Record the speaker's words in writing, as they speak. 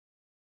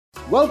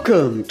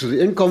Welcome to the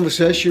In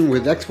Conversation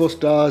with Expo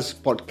Stars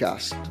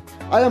podcast.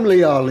 I am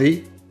Lee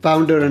Ali,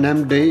 founder and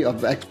MD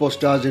of Expo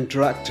Stars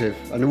Interactive,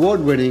 an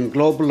award-winning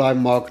global live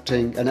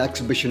marketing and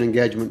exhibition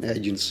engagement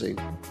agency.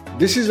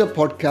 This is a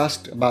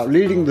podcast about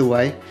leading the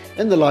way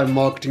in the live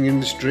marketing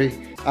industry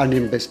and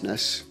in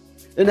business.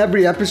 In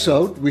every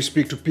episode, we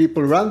speak to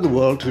people around the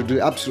world who do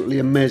absolutely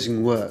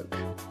amazing work.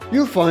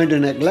 You'll find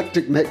an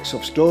eclectic mix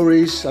of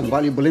stories and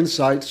valuable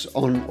insights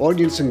on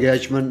audience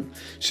engagement,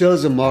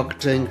 sales and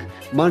marketing,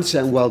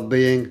 mindset and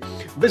well-being,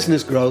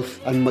 business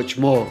growth, and much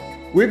more.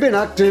 We've been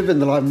active in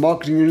the live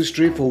marketing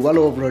industry for well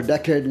over a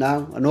decade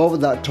now, and over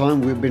that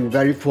time we've been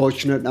very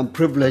fortunate and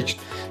privileged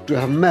to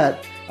have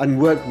met and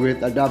worked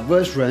with a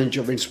diverse range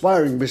of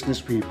inspiring business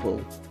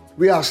people.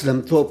 We ask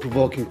them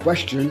thought-provoking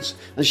questions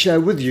and share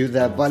with you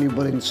their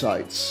valuable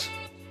insights.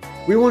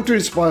 We want to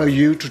inspire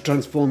you to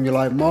transform your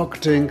live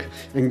marketing,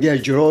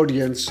 engage your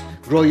audience,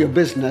 grow your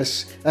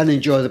business, and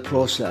enjoy the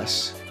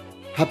process.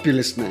 Happy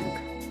listening.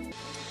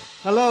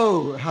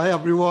 Hello, hi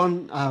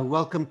everyone.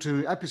 Welcome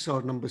to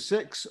episode number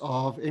 6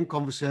 of In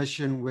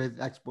Conversation with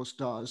Expo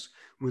Stars,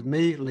 with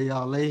me, Lee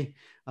Ali,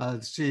 the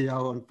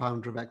CEO and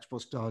founder of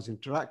Expo Stars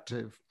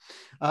Interactive.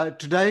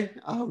 Today,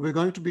 we're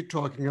going to be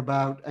talking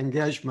about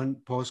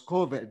engagement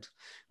post-COVID.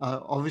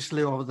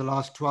 Obviously, over the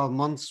last 12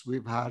 months,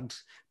 we've had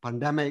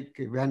pandemic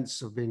events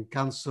have been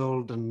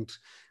cancelled and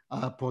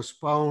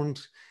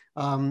postponed.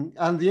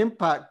 And the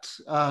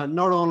impact,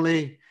 not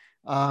only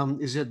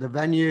is it the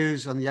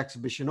venues and the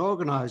exhibition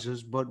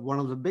organizers, but one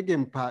of the big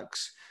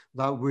impacts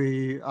that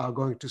we are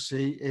going to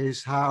see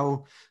is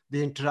how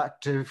the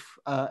interactive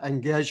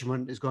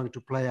engagement is going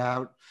to play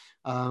out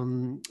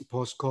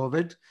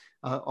post-COVID.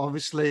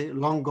 Obviously,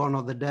 long gone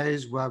are the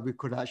days where we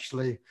could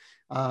actually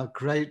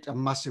create a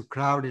massive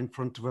crowd in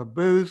front of a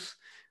booth.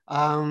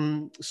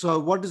 So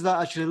what does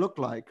that actually look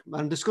like?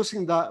 And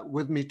discussing that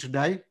with me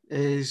today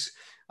is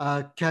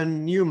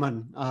Ken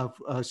Newman,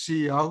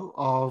 CEO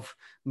of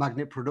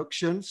Magnet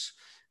Productions.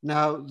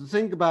 Now, the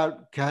thing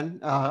about Ken,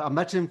 I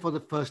met him for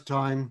the first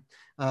time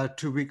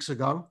 2 weeks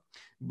ago,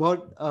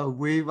 but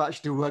we've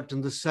actually worked on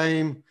the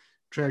same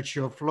trade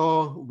show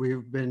floor.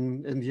 We've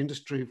been in the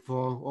industry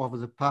for over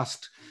the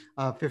past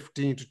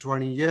 15 to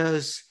 20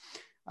 years.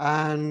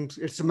 And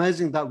it's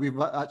amazing that we've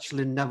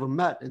actually never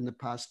met in the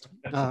past.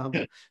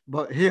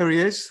 But here he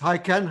is. Hi,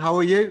 Ken. How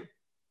are you?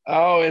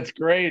 Oh, it's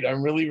great.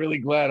 I'm really, really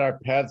glad our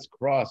paths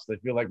crossed. I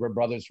feel like we're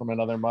brothers from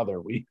another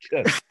mother. We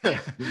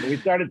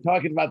started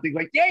talking about things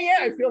like, yeah,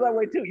 I feel that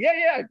way too. Yeah,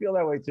 I feel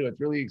that way too. It's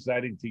really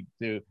exciting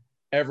to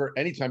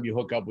anytime you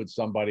hook up with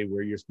somebody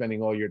where you're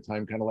spending all your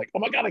time kind of like, oh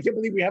my God, I can't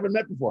believe we haven't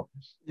met before.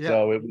 Yeah.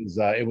 So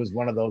it was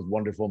one of those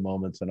wonderful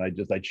moments. And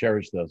I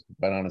cherish those,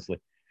 quite honestly.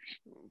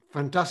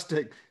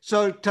 Fantastic.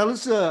 So tell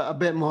us a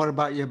bit more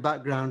about your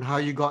background, how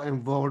you got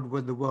involved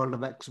with the world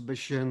of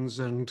exhibitions,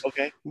 and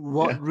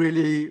what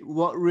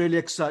really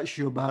excites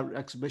you about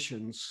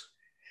exhibitions.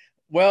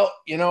 Well,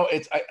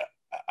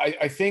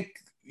 I think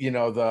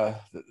the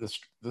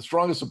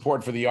strongest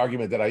support for the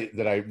argument that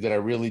I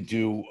really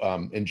do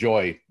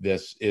enjoy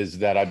this is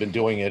that I've been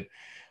doing it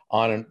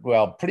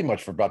pretty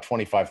much for about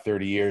 25,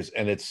 30 years.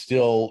 And it's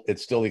still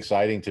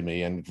exciting to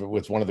me. And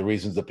it's one of the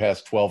reasons the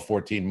past 12,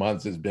 14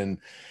 months has been,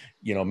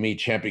 me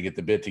champing at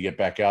the bit to get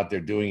back out there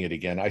doing it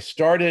again.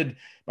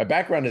 My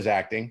background is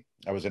acting.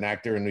 I was an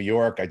actor in New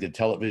York. I did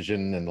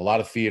television and a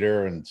lot of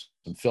theater and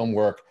some film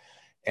work,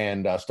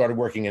 and started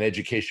working in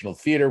educational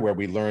theater, where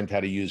we learned how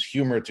to use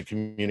humor to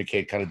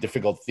communicate kind of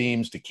difficult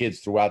themes to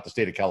kids throughout the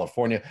state of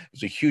California. It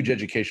was a huge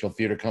educational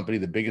theater company,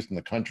 the biggest in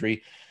the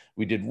country.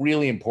 We did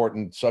really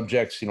important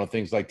subjects,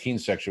 things like teen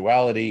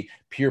sexuality,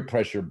 peer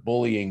pressure,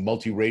 bullying,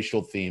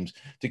 multiracial themes,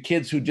 to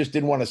kids who just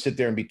didn't want to sit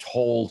there and be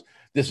told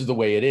this is the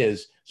way it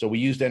is. So we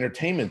used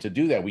entertainment to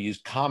do that. We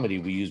used comedy,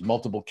 we used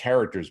multiple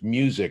characters,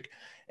 music.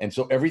 And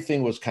so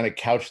everything was kind of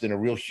couched in a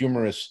real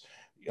humorous,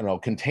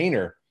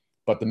 container,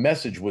 but the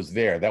message was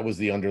there. That was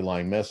the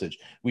underlying message.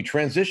 We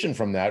transitioned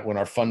from that when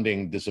our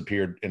funding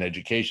disappeared in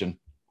education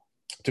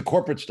to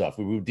corporate stuff.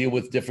 We would deal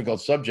with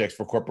difficult subjects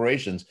for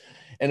corporations.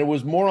 And it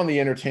was more on the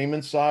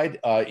entertainment side,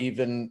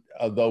 even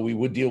though we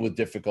would deal with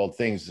difficult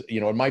things.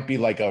 It might be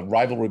like a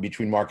rivalry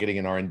between marketing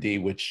and R&D,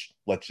 which,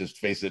 let's just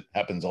face it,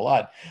 happens a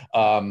lot.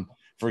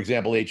 For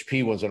example,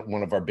 HP was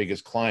one of our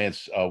biggest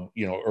clients,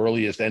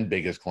 earliest and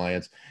biggest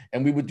clients.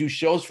 And we would do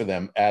shows for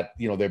them at,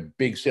 their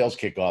big sales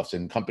kickoffs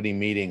and company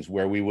meetings,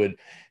 where we would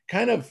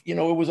kind of,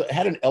 it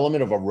had an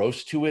element of a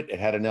roast to it. It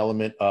had an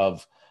element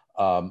of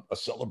a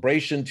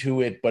celebration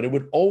to it, but it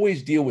would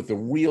always deal with the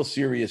real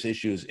serious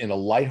issues in a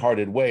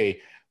lighthearted way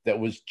that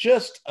was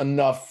just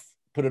enough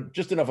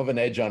of an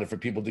edge on it for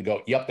people to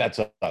go, yep, that's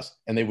us.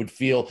 And they would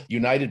feel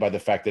united by the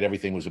fact that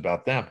everything was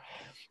about them.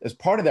 As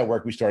part of that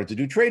work, we started to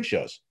do trade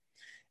shows.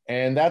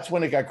 And that's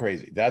when it got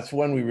crazy. That's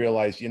when we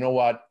realized, you know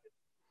what?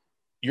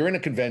 You're in a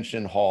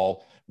convention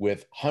hall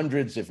with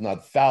hundreds, if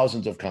not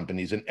thousands of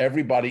companies, and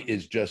everybody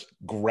is just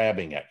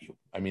grabbing at you.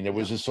 I mean, there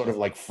was this sort of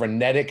like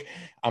frenetic,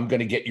 I'm going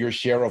to get your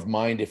share of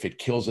mine if it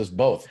kills us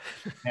both.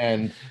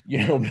 And,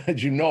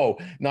 as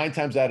 9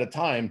 times out of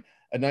 10,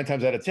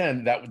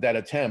 that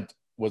attempt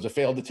was a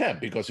failed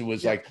attempt because it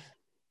was like,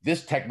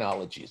 this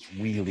technology is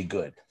really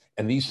good.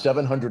 And these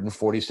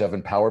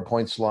 747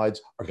 PowerPoint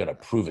slides are going to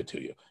prove it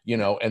to you, you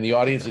know, and the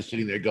audience is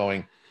sitting there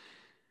going,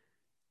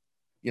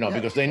 you know,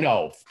 because they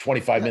know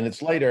 25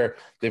 minutes later,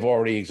 they've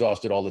already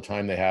exhausted all the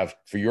time they have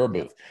for your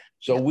booth.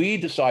 So we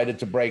decided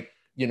to break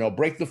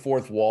the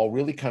fourth wall,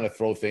 really kind of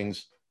throw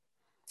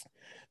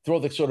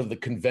the sort of the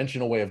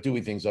conventional way of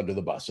doing things under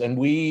the bus. And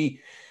we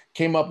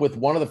came up with,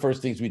 one of the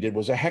first things we did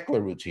was a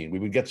heckler routine. We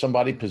would get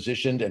somebody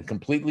positioned and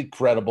completely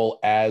credible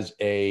as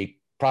a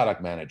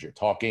product manager,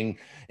 talking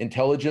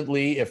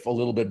intelligently, if a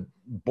little bit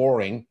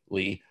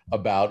boringly,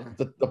 about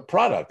the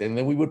product. And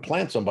then we would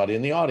plant somebody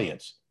in the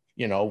audience,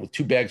 you know, with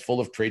 2 bags full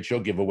of trade show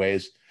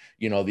giveaways,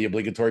 you know, the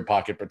obligatory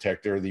pocket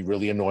protector, the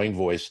really annoying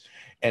voice,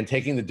 and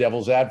taking the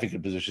devil's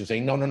advocate position,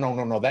 saying, no,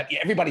 that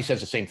everybody says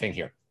the same thing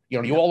here. You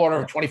know, you all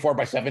order a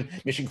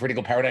 24/7 mission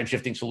critical paradigm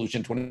shifting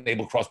solution to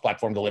enable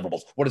cross-platform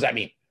deliverables. What does that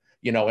mean?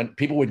 You know, and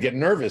people would get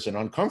nervous and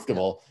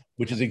uncomfortable,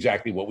 which is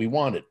exactly what we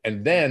wanted.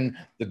 And then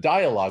the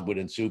dialogue would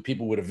ensue.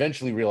 People would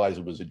eventually realize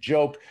it was a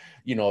joke.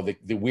 You know,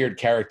 the weird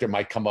character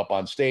might come up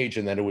on stage,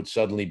 and then it would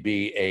suddenly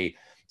be a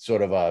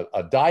sort of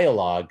a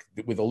dialogue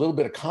with a little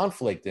bit of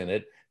conflict in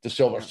it to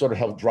sort of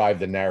help drive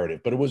the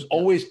narrative. But it was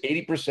always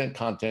 80%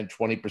 content,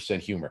 20%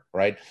 humor,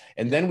 right?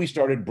 And then we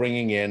started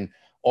bringing in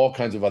all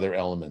kinds of other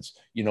elements.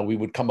 You know, we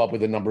would come up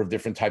with a number of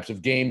different types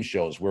of game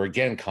shows where,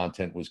 again,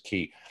 content was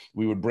key.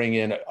 We would bring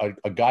in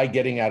a guy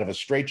getting out of a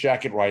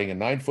straitjacket, riding a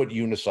 9-foot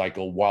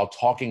unicycle while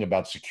talking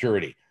about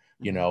security,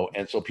 you know,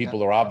 and so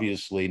people are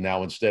obviously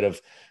now, instead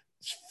of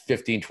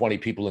 15, 20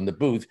 people in the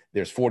booth,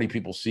 there's 40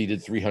 people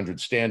seated, 300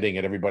 standing,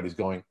 and everybody's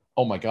going,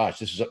 oh my gosh,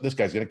 this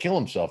guy's going to kill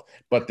himself,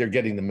 but they're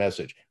getting the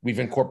message. We've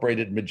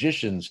incorporated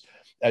magicians,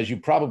 as you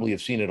probably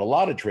have seen at a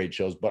lot of trade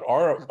shows, but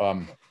our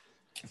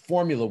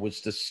formula was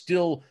to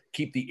still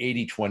keep the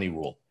 80-20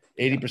 rule.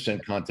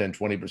 80% content,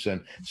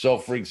 20%. So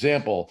for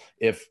example,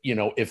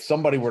 if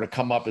somebody were to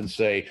come up and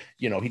say,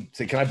 you know, he'd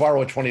say, can I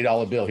borrow a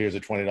 $20 bill? Here's a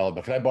 $20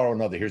 bill. Can I borrow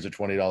another? Here's a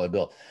 $20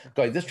 bill.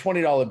 Okay, this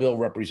 $20 bill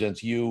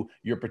represents you,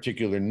 your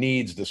particular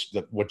needs,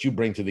 what you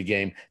bring to the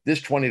game.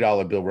 This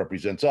 $20 bill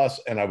represents us.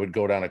 And I would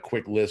go down a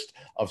quick list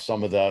of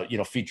some of the, you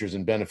know, features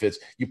and benefits.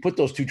 You put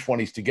those two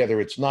 20s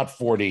together, it's not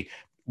 40.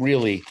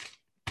 Really,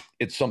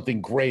 it's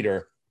something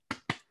greater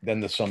than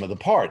the sum of the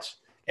parts.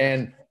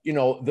 And, you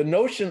know, the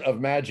notion of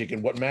magic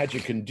and what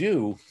magic can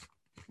do,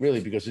 really,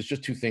 because it's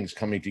just two things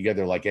coming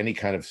together like any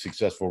kind of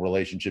successful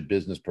relationship,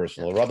 business,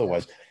 personal, or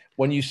otherwise.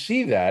 When you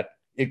see that,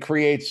 it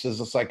creates,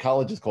 as a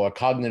psychologist call it,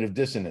 cognitive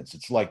dissonance.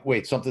 It's like,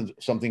 wait,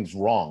 something's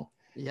wrong.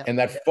 Yeah. And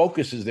that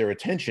focuses their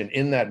attention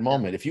in that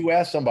moment. If you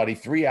ask somebody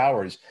 3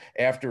 hours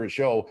after a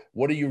show,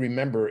 what do you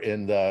remember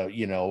in the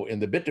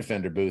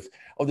Bitdefender booth?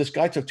 Oh, this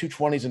guy took two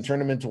 20s and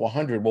turned them into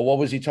 100. Well, what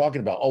was he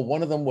talking about? Oh,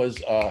 one of them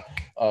was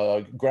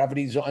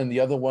gravity zone, and the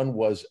other one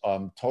was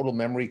total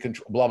memory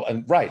control, blah, blah.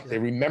 And right, they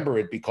remember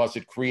it because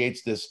it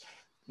creates this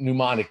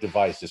mnemonic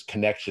device, this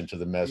connection to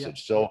the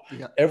message. So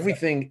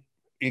everything,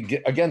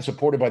 again,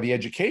 supported by the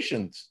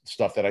education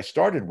stuff that I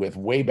started with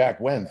way back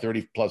when,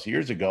 30 plus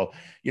years ago.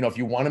 You know, if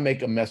you want to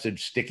make a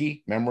message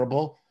sticky,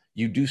 memorable,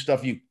 you do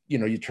stuff, you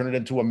turn it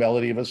into a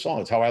melody of a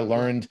song. It's how I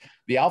learned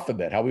the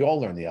alphabet, how we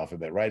all learned the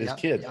alphabet, right? As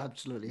kids. Yeah,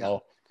 absolutely. You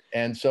know?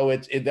 And so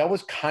that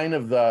was kind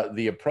of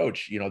the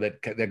approach, you know,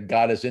 that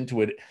got us into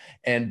it.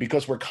 And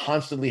because we're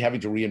constantly having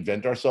to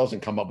reinvent ourselves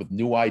and come up with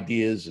new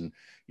ideas, and,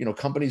 you know,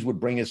 companies would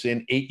bring us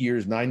in 8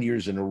 years, 9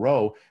 years in a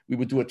row. We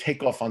would do a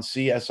takeoff on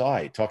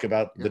CSI, talk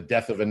about the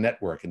death of a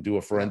network and do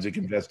a forensic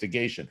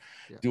investigation,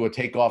 do a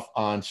takeoff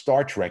on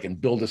Star Trek and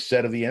build a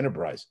set of the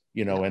Enterprise,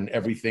 you know, and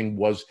everything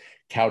was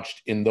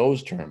couched in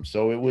those terms.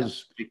 So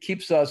it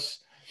keeps us,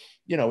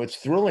 you know, it's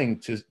thrilling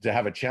to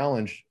have a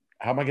challenge.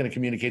 How am I going to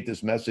communicate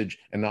this message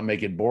and not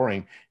make it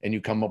boring? And you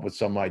come up with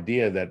some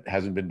idea that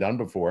hasn't been done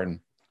before.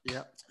 And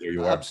there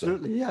you are.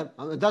 Absolutely. Yeah.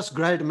 That's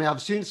great. I mean,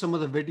 I've seen some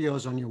of the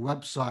videos on your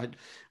website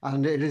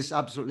and it is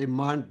absolutely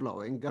mind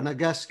blowing. And I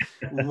guess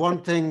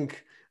one thing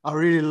I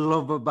really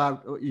love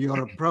about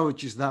your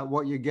approach is that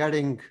what you're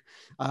getting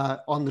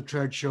on the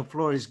trade show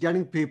floor is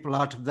getting people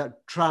out of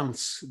that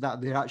trance that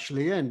they're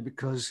actually in,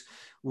 because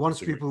once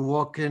people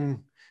walk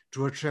in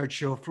to a trade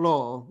show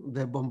floor,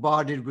 they're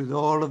bombarded with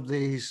all of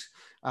these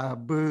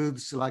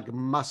booths, like a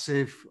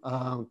massive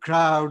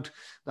crowd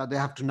that they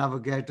have to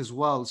navigate as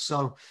well.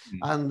 So,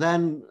 and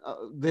then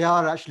they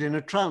are actually in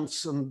a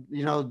trance, and,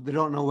 you know, they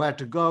don't know where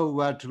to go,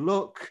 where to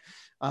look,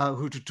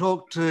 who to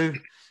talk to.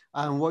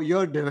 And what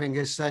you're doing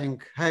is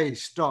saying, hey,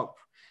 stop.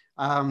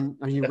 And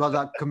you've got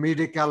that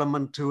comedic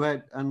element to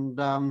it. And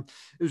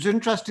it was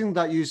interesting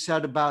that you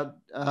said about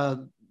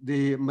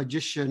the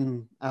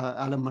magician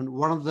element.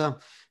 One of the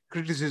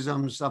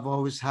criticisms I've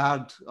always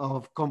had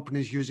of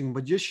companies using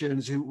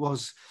magicians,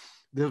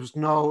 there was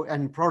no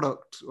end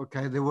product.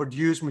 Okay, they would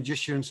use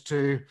magicians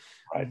to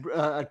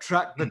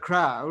attract the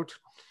crowd,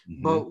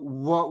 but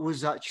what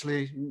was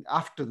actually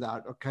after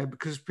that? Okay,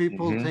 because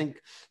people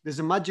think there's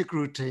a magic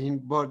routine,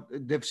 but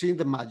they've seen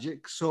the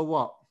magic, so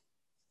what?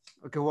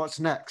 Okay, what's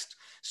next?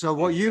 So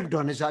what you've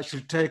done is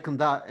actually taken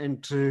that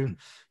into,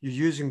 you're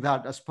using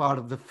that as part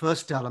of the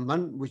first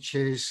element, which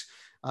is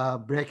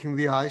breaking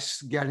the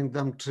ice, getting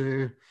them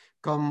to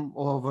come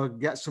over,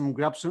 grab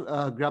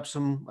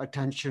some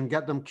attention,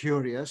 get them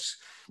curious.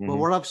 But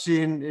what I've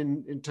seen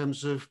in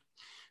terms of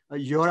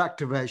your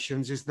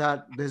activations is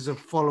that there's a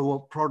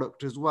follow-up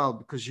product as well,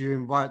 because you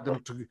invite them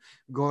to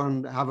go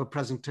and have a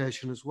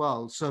presentation as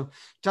well. So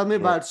tell me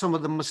about some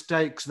of the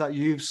mistakes that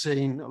you've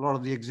seen a lot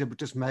of the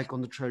exhibitors make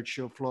on the trade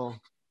show floor.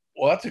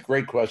 Well, that's a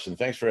great question.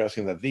 Thanks for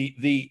asking that.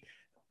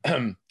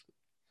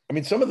 I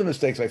mean, some of the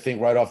mistakes I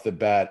think right off the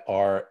bat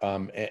are,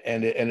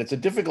 and it's a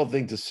difficult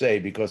thing to say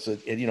because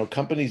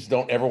companies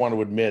don't ever want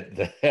to admit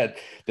that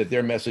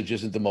their message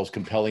isn't the most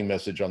compelling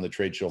message on the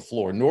trade show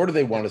floor, nor do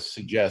they want to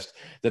suggest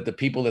that the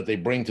people that they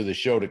bring to the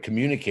show to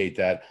communicate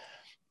that,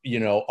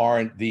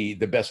 aren't the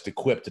best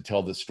equipped to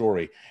tell the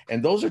story.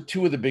 And those are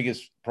two of the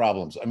biggest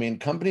problems. I mean,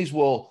 companies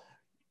will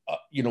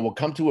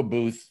come to a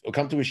booth or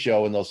come to a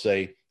show and they'll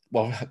say,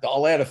 well,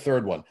 I'll add a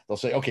third one. They'll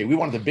say, okay, we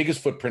wanted the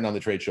biggest footprint on the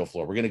trade show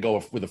floor. We're going to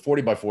go with a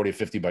 40 by 40,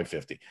 50 by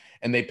 50.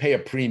 And they pay a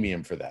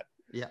premium for that.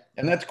 Yeah.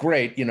 And that's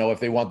great, if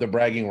they want the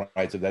bragging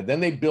rights of that. Then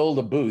they build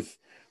a booth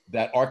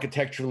that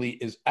architecturally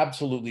is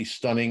absolutely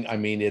stunning. I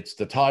mean, it's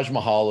the Taj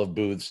Mahal of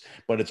booths,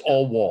 but it's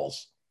all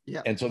walls.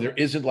 Yeah. And so there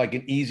isn't like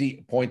an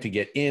easy point to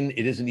get in.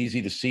 It isn't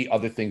easy to see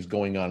other things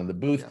going on in the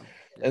booth.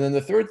 Yeah. And then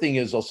the third thing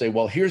is they'll say,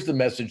 well, here's the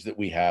message that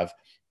we have.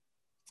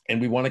 And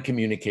we want to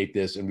communicate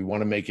this and we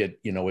want to make it,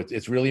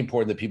 it's really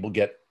important that people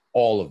get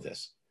all of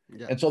this.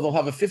 Yeah. And so they'll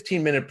have a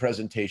 15-minute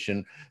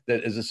presentation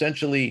that is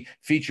essentially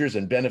features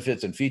and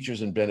benefits,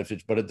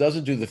 but it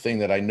doesn't do the thing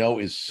that I know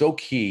is so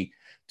key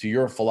to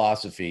your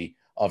philosophy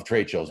of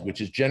trade shows,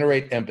 which is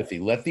generate empathy.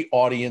 Let the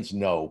audience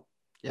know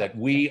that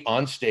we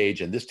on stage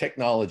and this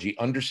technology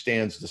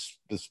understands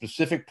the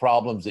specific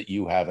problems that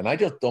you have. And I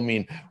just don't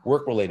mean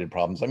work-related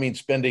problems. I mean,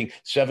 spending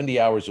 70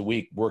 hours a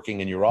week working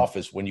in your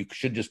office when you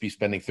should just be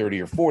spending 30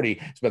 or 40,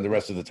 spend the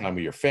rest of the time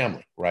with your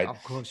family, right?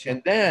 Of course. Yeah.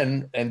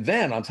 And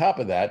then on top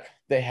of that,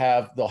 they'll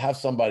have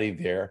somebody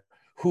there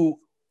who,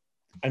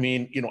 I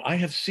mean, I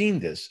have seen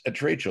this at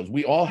trade shows.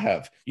 We all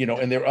have,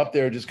 and they're up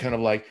there just kind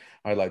of like,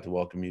 I'd like to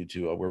welcome you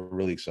to, we're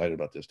really excited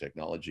about this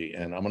technology.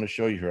 And I'm going to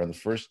show you here on the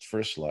first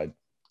slide.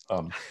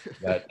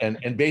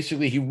 And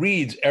basically he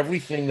reads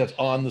everything that's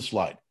on the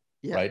slide,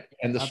 right?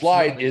 And the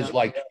slide is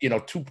like,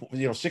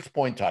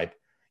 6-point type,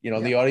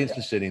 the audience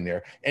is sitting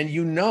there. And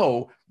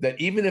that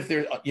even if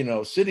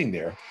they're, sitting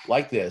there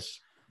like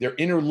this, their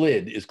inner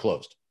lid is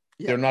closed.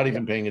 They're not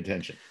even paying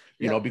attention,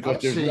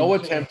 because there's no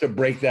attempt to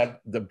break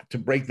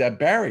that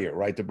barrier,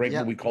 right? To break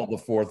what we call the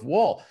fourth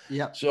wall.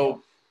 Yeah.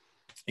 So,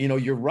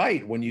 you're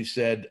right when you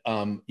said,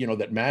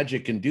 that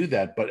magic can do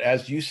that. But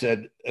as you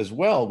said as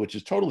well, which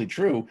is totally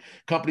true,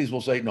 companies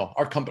will say, no,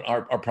 our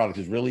product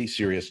is really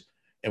serious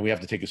and we have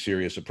to take a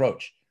serious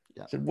approach.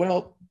 Yeah. I said,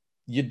 well,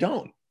 you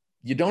don't.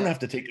 You don't have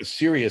to take a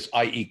serious,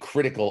 i.e.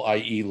 critical,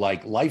 i.e.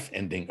 like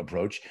life-ending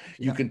approach.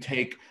 You can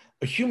take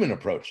a human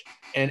approach.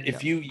 And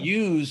if you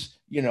use,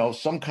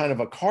 some kind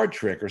of a card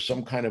trick or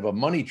some kind of a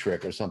money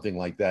trick or something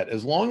like that,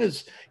 as long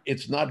as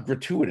it's not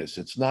gratuitous,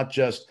 it's not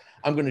just,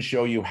 I'm going to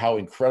show you how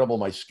incredible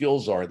my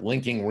skills are at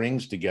linking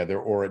rings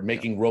together or at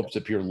making ropes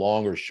appear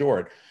long or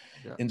short.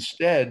 Yeah.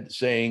 Instead,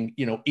 saying,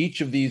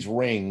 each of these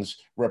rings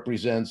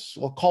represents,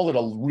 we'll call it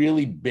a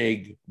really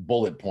big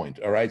bullet point.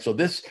 All right. So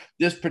this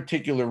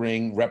particular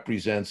ring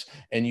represents,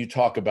 and you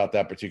talk about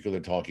that particular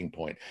talking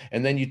point.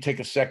 And then you take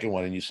a second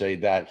one and you say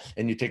that,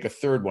 and you take a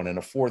third one and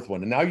a fourth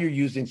one. And now you're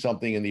using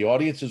something and the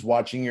audience is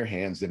watching your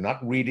hands. They're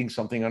not reading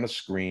something on a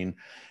screen.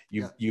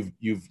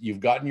 You've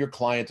gotten your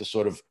client to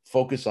sort of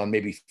focus on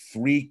maybe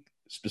 3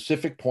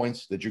 specific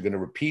points that you're going to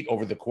repeat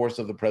over the course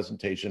of the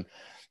presentation.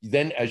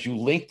 Then as you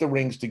link the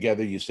rings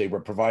together, you say, we're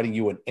providing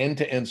you an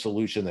end-to-end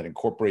solution that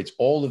incorporates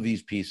all of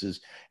these pieces.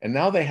 And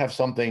now they have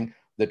something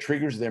that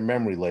triggers their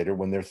memory later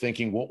when they're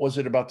thinking, what was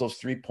it about those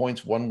 3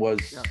 points? One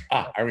was,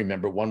 I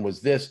remember, one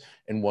was this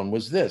and one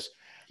was this.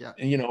 Yeah.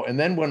 And, and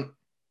then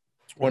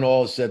when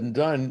all is said and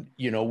done,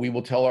 we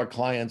will tell our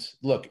clients,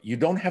 look, you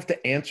don't have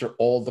to answer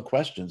all the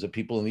questions that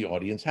people in the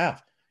audience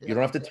have. You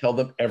don't have to tell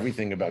them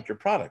everything about your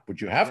product.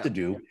 What you have to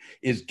do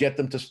is get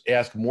them to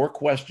ask more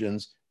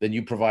questions than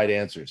you provide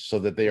answers so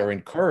that they are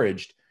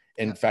encouraged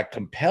and in fact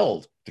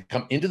compelled to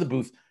come into the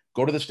booth,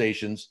 go to the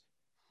stations,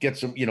 get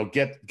some,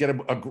 get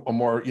a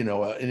more,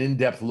 an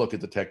in-depth look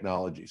at the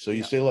technology. So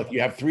you say, look,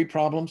 you have 3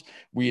 problems.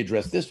 We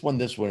address this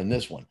one, and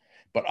this one.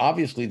 But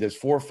obviously there's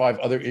 4 or 5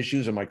 other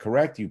issues. Am I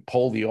correct? You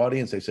poll the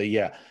audience. They say,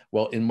 yeah.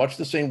 Well, in much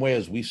the same way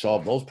as we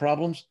solve those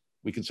problems,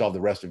 we can solve the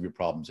rest of your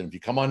problems. And if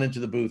you come on into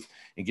the booth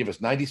and give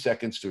us 90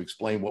 seconds to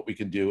explain what we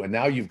can do, and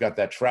now you've got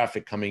that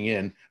traffic coming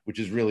in, which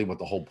is really what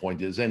the whole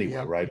point is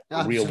anyway, right?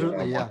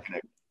 Absolutely,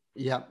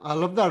 yeah. I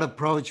love that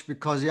approach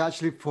because it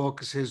actually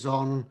focuses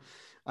on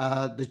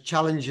the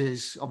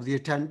challenges of the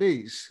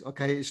attendees.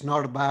 Okay, it's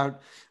not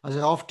about, as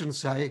I often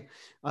say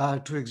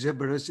to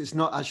exhibitors, it's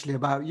not actually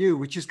about you,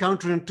 which is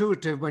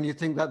counterintuitive when you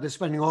think that they're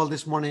spending all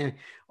this money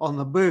on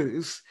the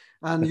booth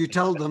and you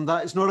tell them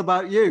that it's not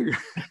about you.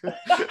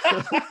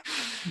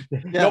 Yeah.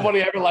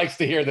 Nobody ever likes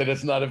to hear that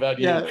it's not about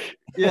you.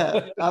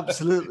 Yeah,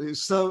 absolutely.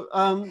 So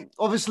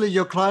obviously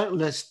your client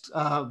list,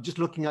 just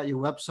looking at your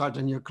website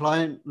and your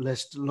client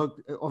list,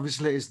 look,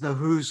 obviously it's the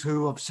who's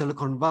who of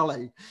Silicon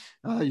Valley.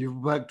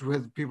 You've worked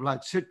with people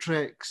like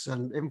Citrix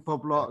and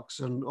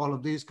Infoblox and all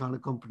of these kind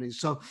of companies.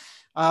 So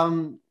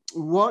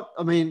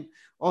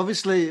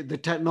obviously the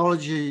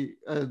technology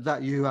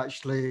that you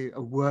actually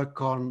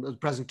work on, the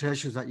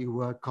presentations that you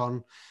work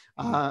on,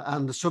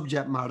 and the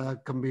subject matter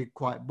can be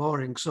quite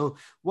boring. So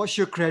what's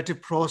your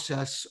creative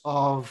process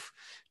of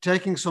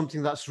taking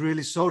something that's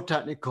really so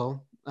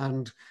technical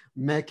and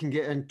making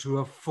it into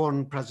a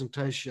fun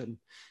presentation?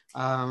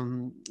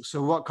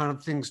 So what kind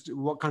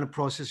of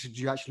process did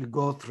you actually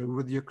go through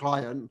with your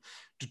client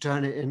to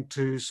turn it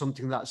into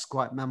something that's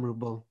quite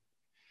memorable?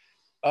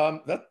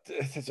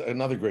 That's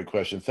another great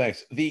question.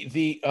 Thanks.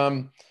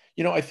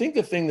 I think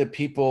the thing that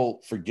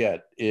people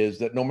forget is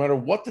that no matter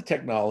what the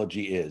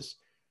technology is,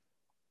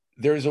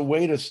 there's a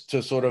way to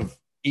sort of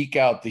eke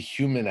out the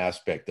human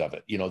aspect of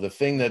it. The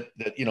thing that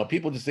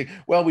people just think,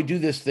 well, we do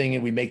this thing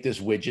and we make this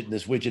widget and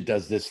this widget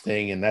does this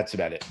thing and that's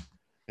about it.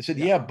 I said,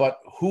 yeah, but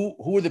who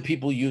are the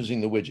people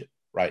using the widget?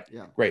 Right.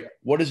 Yeah. Great.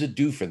 What does it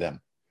do for them?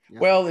 Yeah.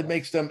 Well, it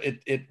makes them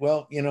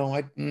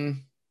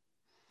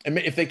and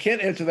if they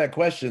can't answer that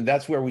question,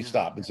 that's where we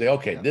stop and say,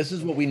 okay, this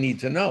is what we need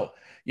to know.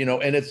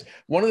 And it's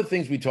one of the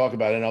things we talk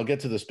about, and I'll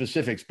get to the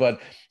specifics, but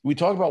we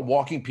talk about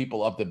walking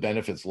people up the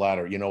benefits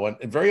ladder,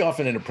 and very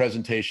often in a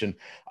presentation,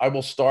 I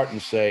will start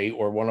and say,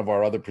 or one of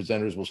our other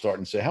presenters will start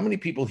and say, how many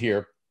people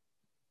here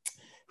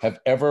have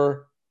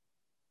ever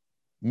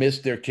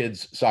missed their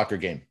kid's soccer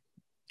game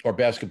or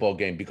basketball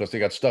game because they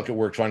got stuck at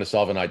work trying to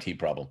solve an IT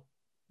problem?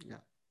 Yeah.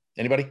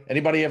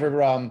 Anybody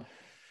ever,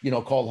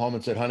 called home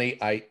and said, honey,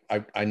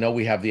 I know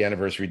we have the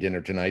anniversary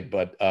dinner tonight,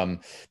 but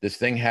this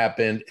thing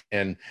happened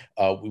and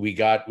we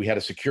had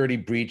a security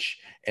breach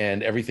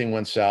and everything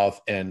went south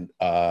and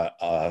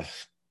an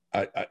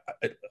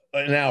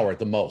hour at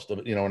the most,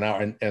 an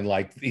hour and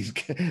like these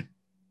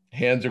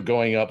hands are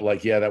going up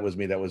like, yeah, that was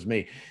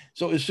me.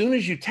 So as soon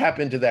as you tap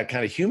into that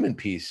kind of human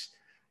piece,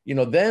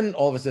 then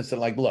all of a sudden it's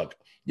like, look,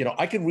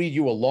 I could read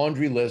you a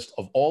laundry list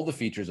of all the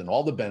features and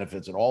all the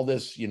benefits and all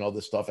this,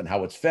 this stuff and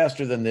how it's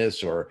faster than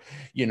this, or,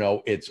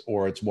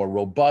 it's more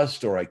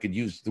robust, or I could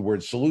use the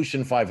word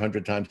solution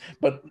 500 times,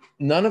 but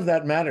none of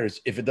that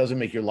matters if it doesn't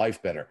make your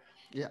life better.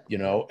 Yeah.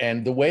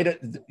 And the way to,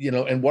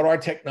 and what our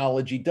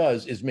technology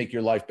does is make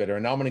your life better.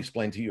 And now I'm going to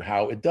explain to you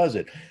how it does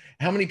it.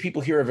 How many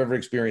people here have ever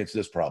experienced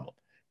this problem?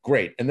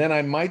 Great. And then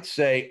I might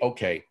say,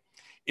 okay,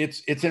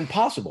 it's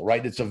impossible,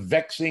 right? It's a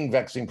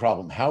vexing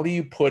problem. How do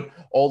you put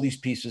all these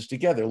pieces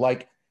together?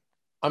 Like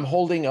I'm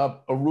holding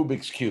up a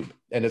Rubik's Cube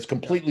and it's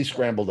completely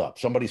scrambled up.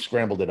 Somebody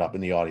scrambled it up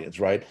in the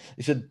audience, right?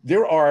 He said,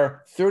 there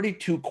are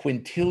 32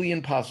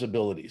 quintillion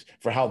possibilities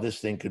for how this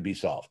thing could be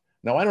solved.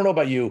 Now, I don't know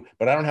about you,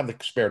 but I don't have the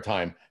spare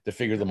time to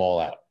figure them all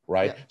out.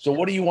 Right. Yeah. So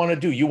what do you want to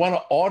do? You want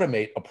to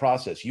automate a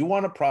process. You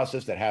want a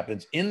process that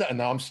happens and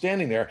now I'm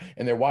standing there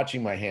and they're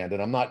watching my hand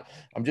and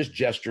I'm just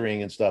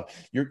gesturing and stuff.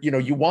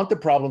 You want the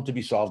problem to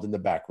be solved in the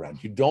background.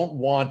 You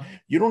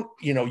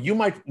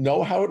might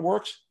know how it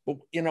works, but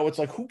it's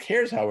like, who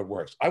cares how it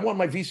works? I want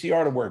my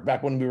VCR to work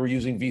back when we were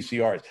using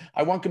VCRs.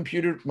 I want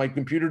my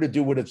computer to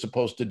do what it's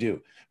supposed to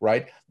do.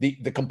 Right.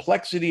 The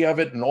complexity of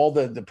it and all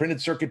the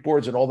printed circuit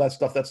boards and all that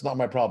stuff, that's not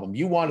my problem.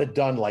 You want it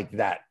done like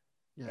that.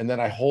 Yeah. And then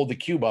I hold the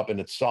cube up and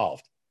it's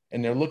solved.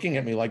 And they're looking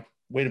at me like,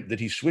 wait, did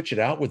he switch it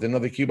out with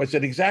another cube? I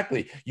said,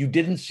 exactly. You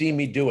didn't see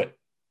me do it.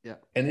 Yeah.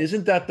 And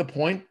isn't that the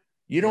point?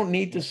 We don't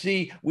need to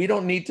see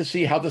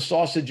how the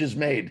sausage is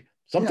made.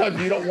 Sometimes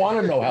you don't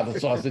want to know how the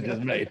sausage is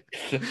made.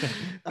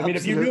 I mean,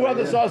 if you knew how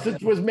the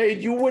sausage was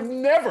made, you would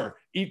never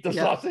eat the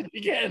sausage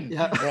again.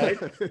 Right?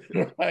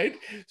 Right.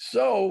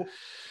 So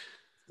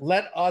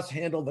let us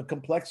handle the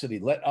complexity.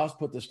 Let us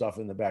put the stuff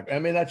in the back. I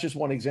mean, that's just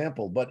one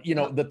example. But,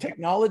 the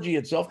technology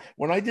itself,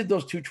 when I did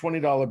those two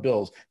 $20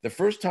 bills, the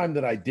first time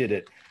that I did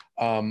it,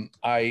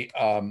 I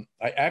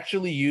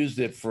actually used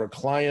it for a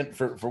client,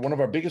 for one of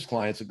our biggest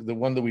clients, the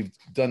one that we've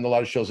done a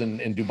lot of shows in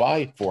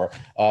Dubai for,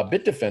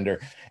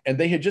 Bitdefender. And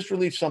they had just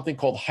released something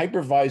called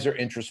hypervisor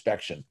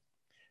introspection.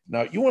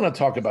 Now, you want to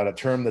talk about a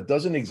term that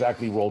doesn't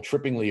exactly roll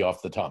trippingly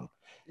off the tongue.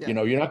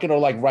 Yeah. You're not going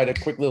to write a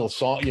quick little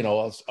song,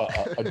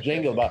 a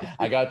jingle about,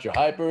 I got your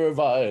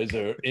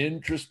hypervisor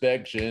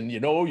introspection.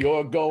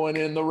 You're going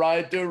in the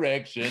right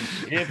direction.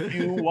 If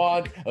you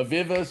want a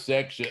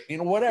vivisection,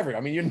 whatever.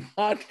 I mean,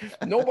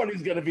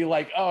 nobody's going to be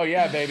like, oh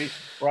yeah, baby.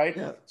 Right.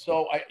 Yeah.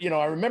 So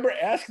I remember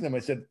asking them, I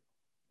said,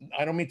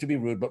 I don't mean to be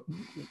rude, but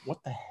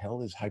what the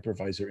hell is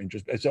hypervisor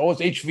introspection? I said, oh,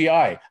 it's HVI.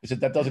 I said,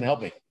 that doesn't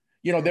help me.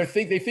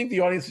 They think the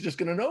audience is just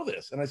going to know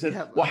this. And I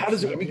said, well, how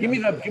does it, give me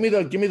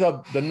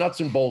the nuts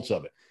and bolts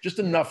of it, just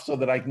enough so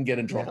that I can get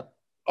in trouble.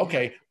 Yeah.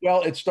 Okay.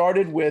 Well, it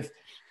started with,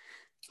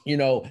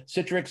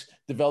 Citrix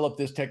developed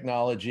this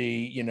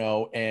technology,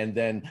 and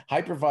then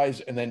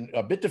Hypervisor, and then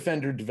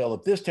Bitdefender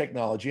developed this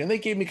technology, and they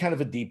gave me kind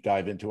of a deep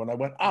dive into it. And I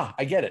went,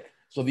 I get it.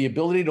 So the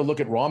ability to look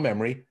at raw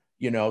memory,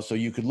 so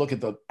you could look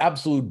at the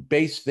absolute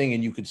base thing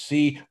and you could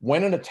see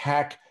when an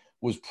attack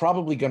was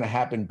probably going to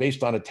happen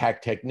based on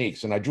attack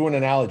techniques. And I drew an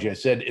analogy. I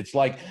said, it's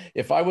like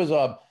if I was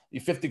a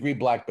fifth degree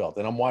black belt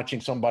and I'm watching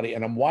somebody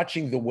and I'm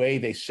watching the way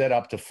they set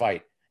up to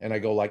fight. And I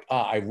go like,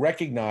 I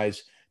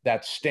recognize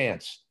that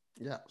stance.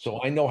 Yeah.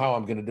 So I know how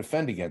I'm going to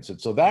defend against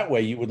it. So that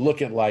way you would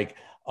look at like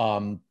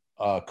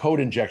code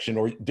injection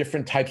or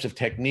different types of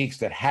techniques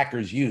that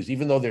hackers use,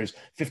 even though there's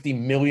 50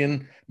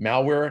 million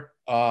malware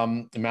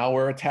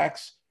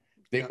attacks.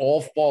 They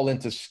all fall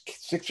into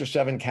 6 or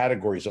 7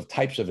 categories of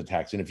types of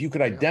attacks. And if you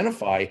could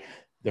identify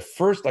the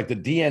first, like the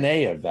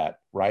DNA of that,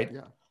 right?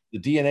 Yeah. The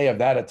DNA of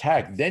that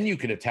attack, then you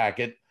could attack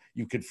it.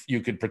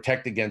 You could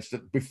protect against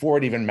it before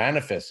it even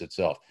manifests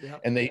itself. Yeah.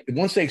 And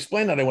once they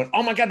explained that, I went,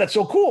 oh my God, that's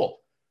so cool.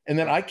 And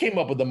then I came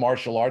up with the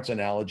martial arts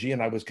analogy,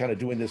 and I was kind of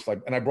doing this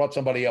and I brought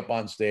somebody up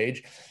on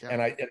stage,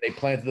 and they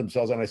planted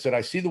themselves, and I said,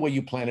 I see the way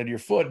you planted your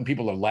foot, and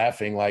people are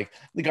laughing like,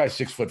 the guy's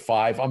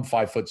 6'5", I'm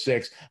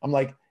 5'6". I'm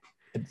like,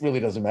 it really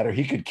doesn't matter.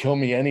 He could kill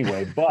me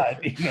anyway,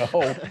 but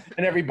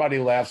and everybody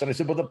laughs. And I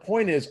said, but the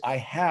point is, I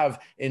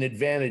have an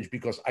advantage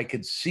because I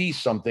could see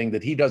something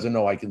that he doesn't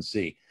know I can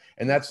see.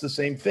 And that's the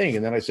same thing.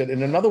 And then I said,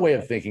 in another way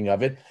of thinking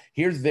of it,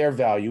 here's their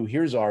value,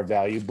 here's our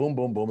value, boom,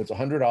 boom, boom. It's a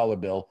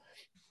 $100 bill.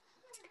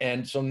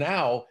 And so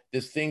now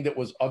this thing that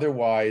was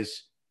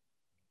otherwise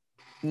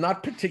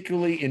not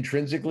particularly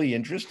intrinsically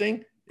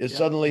interesting is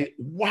suddenly,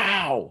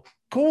 wow,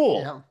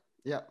 cool.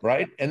 Yeah.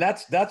 Right. And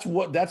that's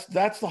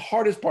the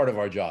hardest part of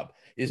our job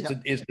is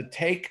to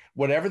take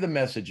whatever the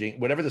messaging,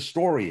 whatever the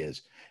story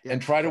is,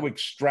 and try to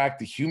extract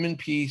the human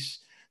piece,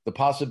 the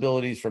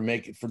possibilities for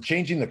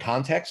changing the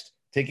context,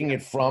 taking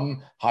it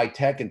from high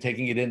tech and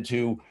taking it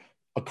into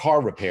a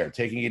car repair,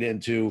 taking it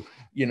into,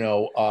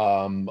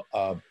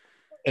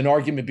 an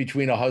argument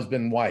between a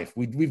husband and wife.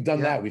 We've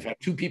done that. We've had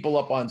 2 people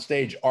up on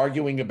stage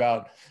arguing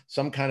about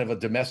some kind of a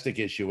domestic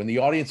issue, and the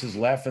audience is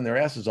laughing their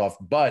asses off,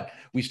 but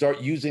we start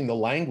using the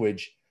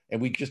language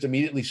and we just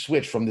immediately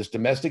switch from this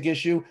domestic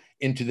issue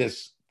into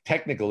this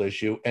technical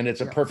issue, and it's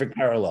a perfect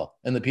parallel.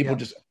 And the people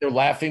they're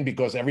laughing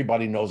because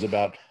everybody knows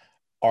about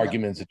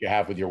arguments that you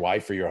have with your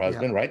wife or your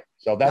husband, right?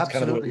 So that's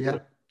kind of the way we do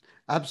it.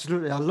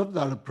 Absolutely. I love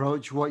that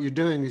approach. What you're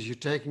doing is you're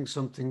taking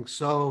something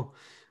so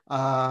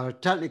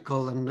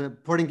technical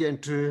and putting it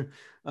into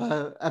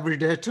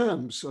everyday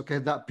terms,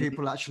 that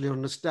people actually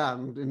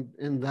understand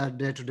in their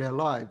day-to-day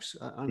lives.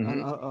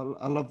 And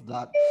I love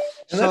that.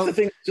 And that's the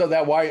thing. So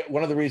that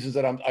one of the reasons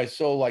that I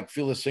so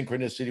feel a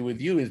synchronicity with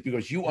you is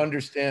because you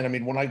understand. I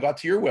mean, when I got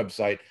to your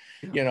website,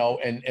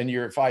 and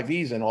your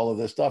 5Es and all of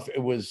this stuff,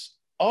 it was,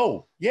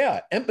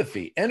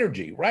 empathy,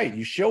 energy, right?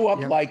 You show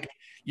up like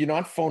you're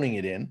not phoning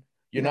it in.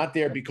 You're not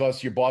there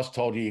because your boss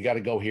told you got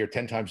to go here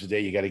 10 times a day.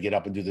 You got to get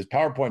up and do this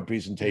PowerPoint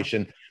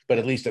presentation, but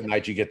at least at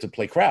night you get to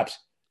play craps.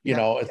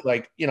 It's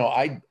like,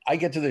 I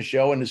get to the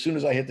show, and as soon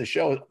as I hit the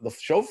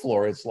show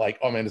floor, it's like,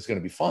 oh man, it's going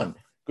to be fun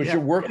because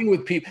you're working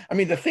with people. I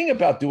mean, the thing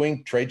about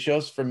doing trade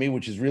shows for me,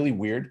 which is really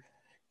weird,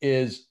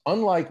 is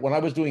unlike when I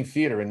was doing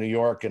theater in New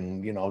York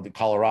and,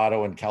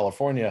 Colorado and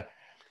California,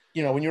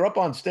 when you're up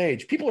on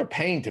stage, people are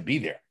paying to be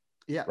there.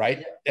 Yeah.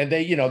 Right. And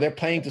they, they're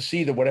paying to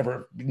see the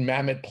whatever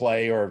Mamet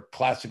play or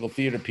classical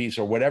theater piece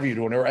or whatever you're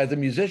doing, or as a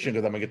musician,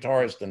 because I'm a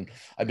guitarist and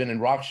I've been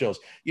in rock shows,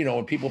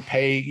 when people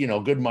pay,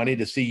 good money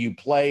to see you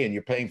play and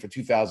you're paying for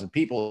 2,000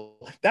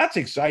 people, that's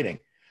exciting.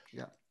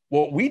 Yeah.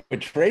 What we do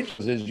at trade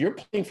shows is you're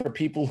playing for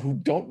people who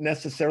don't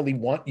necessarily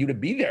want you to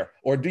be there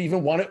or do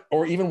even want it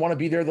or even want to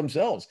be there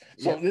themselves.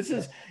 So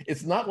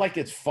it's not like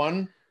it's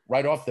fun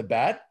right off the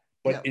bat,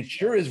 but it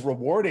sure is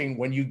rewarding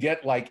when you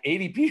get like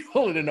 80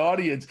 people in an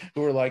audience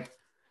who are like,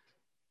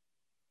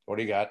 what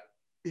do you got?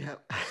 Yeah.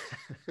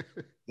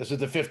 This is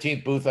the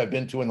 15th booth I've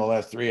been to in the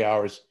last 3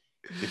 hours.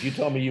 If you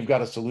tell me you've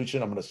got a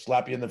solution, I'm going to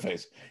slap you in the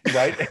face.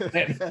 Right.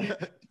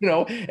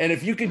 And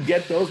if you could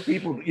get those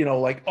people,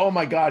 like, oh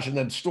my gosh, and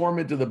then storm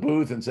into the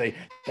booth and say,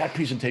 that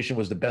presentation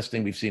was the best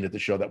thing we've seen at the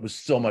show. That was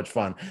so much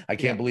fun. I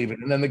can't believe it.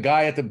 And then the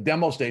guy at the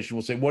demo station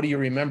will say, what do you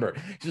remember?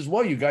 He says,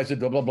 well, you guys did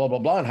blah, blah, blah, blah,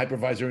 blah, and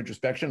hypervisor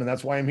introspection. And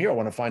that's why I'm here. I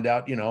want to find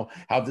out,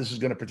 how this is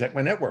going to protect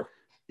my network,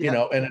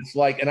 and it's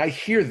like, and I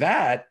hear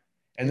that.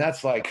 And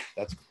that's like,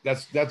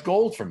 that's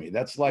gold for me.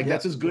 That's like,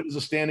 that's as good as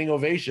a standing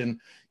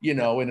ovation, in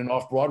an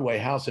off-Broadway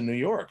house in New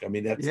York. I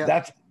mean, that's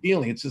the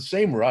feeling. It's the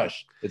same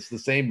rush. It's the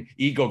same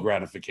ego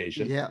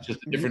gratification. Yeah. It's just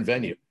a different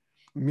venue.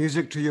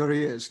 Music to your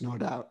ears, no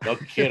doubt. No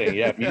kidding.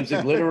 Yeah.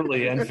 Music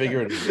literally and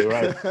figuratively,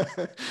 right?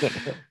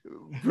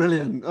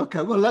 Brilliant.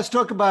 Okay. Well, let's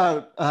talk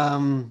about,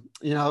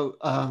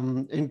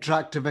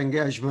 interactive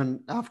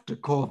engagement after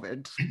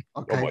COVID. Okay.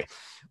 Oh boy.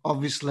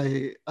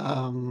 Obviously,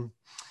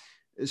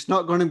 it's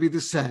not going to be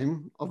the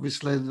same.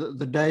 Obviously,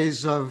 the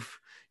days of,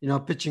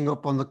 pitching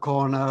up on the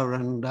corner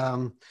and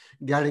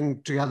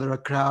getting together a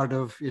crowd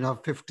of,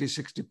 50,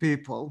 60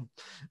 people,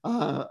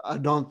 I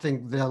don't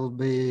think they'll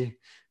be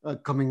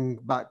coming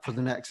back for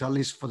at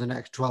least for the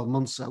next 12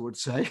 months, I would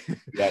say.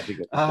 Yeah, I think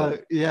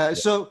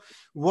that's So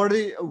what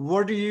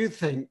do you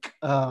think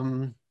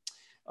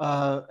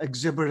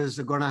exhibitors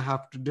are going to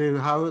have to do?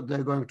 How are they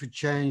going to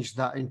change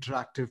that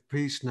interactive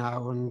piece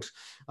now? And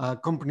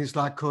companies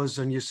like us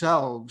and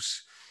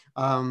yourselves,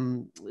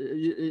 how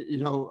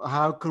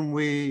can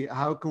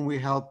we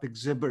help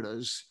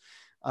exhibitors,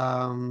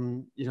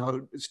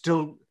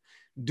 still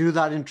do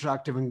that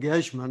interactive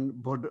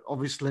engagement, but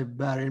obviously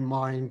bear in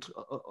mind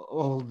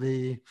all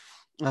the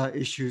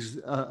issues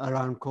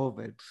around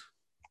COVID.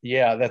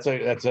 Yeah, that's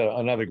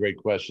another great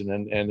question,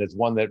 and it's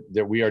one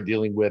that we are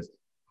dealing with.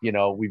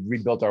 We've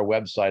rebuilt our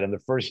website, and the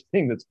first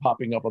thing that's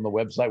popping up on the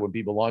website when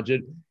people launch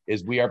it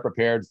is we are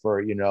prepared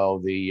for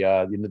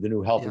the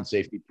new health and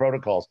safety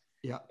protocols.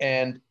 Yeah.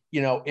 And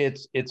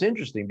it's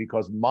interesting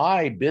because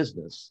my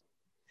business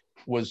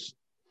was,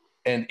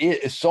 and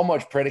it is so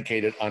much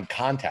predicated on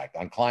contact,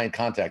 on client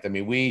contact. I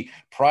mean, we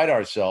pride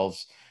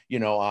ourselves,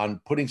 on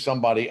putting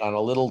somebody on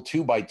a little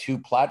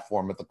 2x2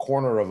 platform at the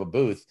corner of a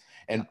booth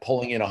and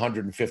pulling in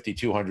 150,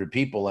 200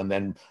 people and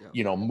then,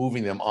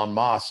 moving them en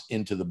masse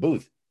into the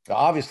booth.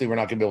 Obviously, we're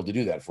not going to be able to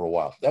do that for a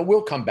while. That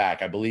will come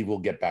back. I believe we'll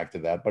get back to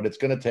that, but it's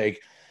going to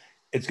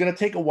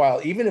take a while.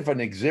 Even if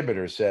an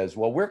exhibitor says,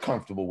 well, we're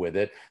comfortable with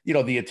it, the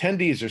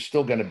attendees are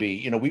still going to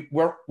be,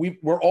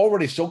 we're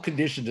already so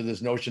conditioned to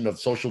this notion of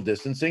social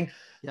distancing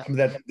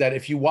that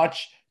if you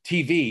watch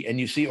TV and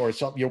you see, or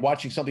you're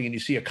watching something and you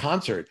see a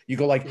concert, you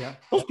go like,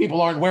 those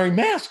people aren't wearing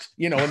masks,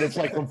 and it's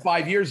like from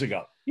 5 years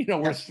ago,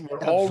 we're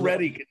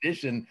already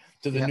conditioned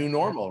to the new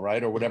normal,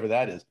 right? Or whatever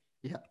that is.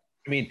 Yeah.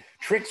 I mean,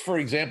 tricks, for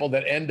example,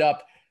 that end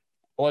up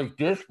like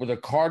this with a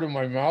card in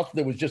my mouth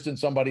that was just in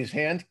somebody's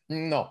hand.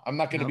 No, I'm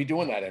not going to be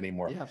doing that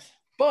anymore. Yeah.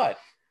 But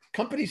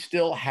companies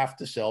still have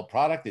to sell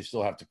product. They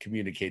still have to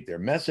communicate their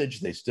message.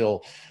 They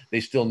still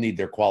need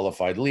their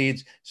qualified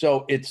leads.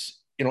 So it's,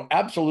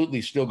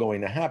 absolutely still going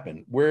to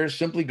happen. We're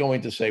simply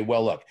going to say,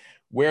 well, look,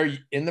 where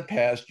in the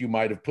past you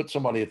might have put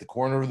somebody at the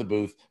corner of the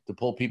booth to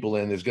pull people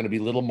in, there's going to be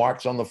little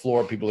marks on the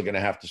floor. People are going to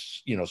have to,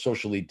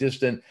 socially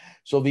distant.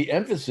 So the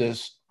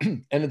emphasis,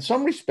 and in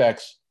some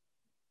respects,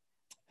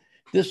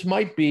 this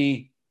might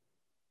be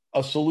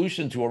a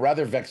solution to a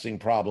rather vexing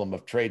problem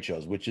of trade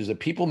shows, which is that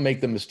people have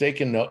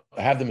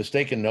the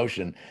mistaken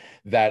notion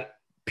that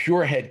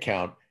pure head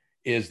count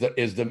is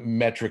the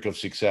metric of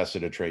success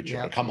at a trade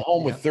show. To come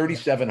home with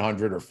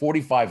 3,700 or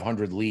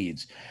 4,500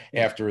 leads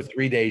after a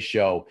 3-day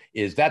show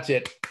that's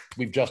it.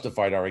 We've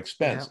justified our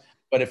expense. Yeah.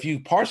 But if you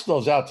parse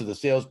those out to the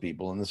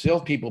salespeople, and the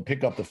salespeople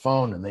pick up the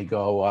phone and they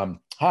go,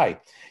 hi,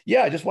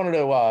 I just wanted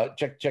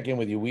to check in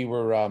with you. We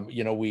were,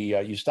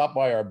 you stopped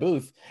by our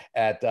booth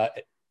at the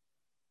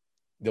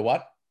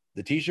what?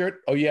 The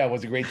T-shirt? Oh yeah, it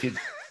was a great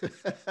T-shirt.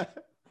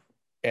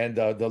 And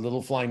the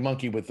little flying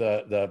monkey with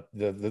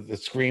the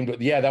scream.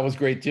 Yeah, that was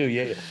great too.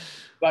 Yeah.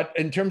 But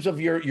in terms of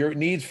your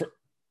needs for,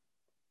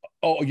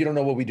 you don't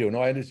know what we do.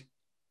 No, I understand.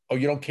 Oh,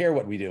 you don't care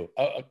what we do.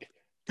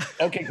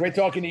 Okay, great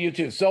talking to you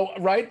too. So,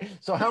 right?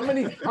 So how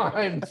many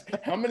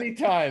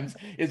times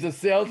is a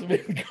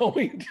salesman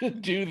going to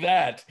do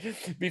that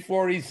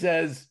before he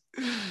says,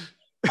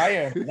 I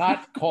am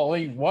not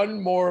calling one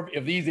more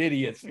of these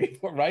idiots,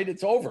 right?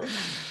 It's over.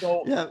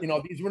 So,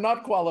 these were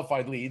not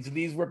qualified leads.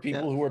 These were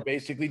people who were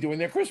basically doing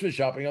their Christmas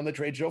shopping on the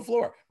trade show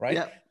floor, right?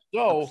 Yeah,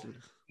 so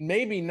absolutely.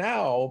 Maybe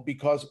now,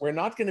 because we're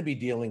not going to be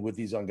dealing with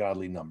these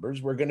ungodly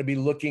numbers, we're going to be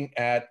looking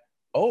at,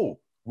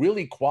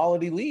 really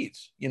quality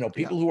leads,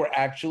 people who are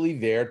actually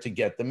there to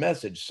get the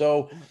message.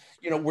 So,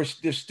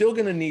 there's still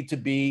going to need to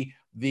be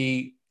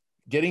the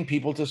getting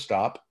people to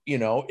stop.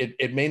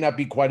 It may not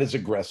be quite as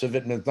aggressive,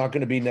 and it's not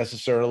going to be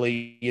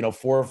necessarily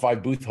 4 or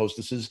 5 booth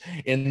hostesses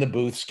in the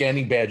booth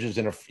scanning badges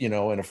in a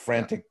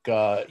frantic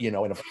in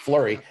a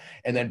flurry,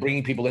 and then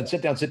bringing people in,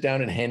 sit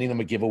down, and handing them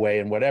a giveaway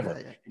and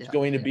whatever. It's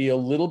going to be a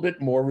little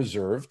bit more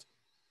reserved,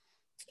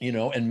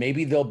 and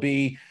maybe there'll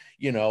be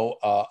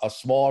a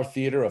smaller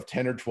theater of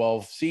 10 or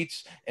 12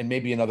 seats and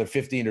maybe another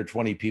 15 or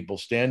 20 people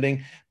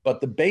standing.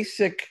 But the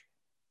basic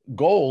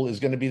goal is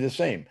going to be the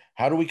same.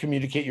 How do we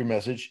communicate your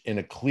message in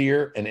a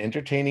clear and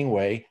entertaining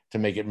way to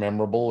make it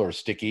memorable or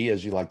sticky,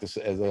 as they like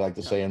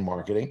to say in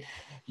marketing?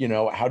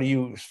 How do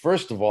you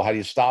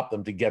stop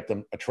them to get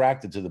them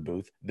attracted to the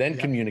booth, then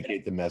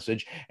communicate the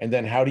message, and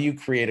then how do you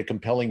create a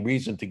compelling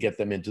reason to get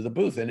them into the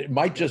booth? And it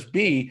might just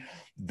be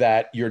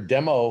that your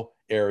demo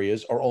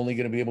areas are only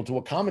going to be able to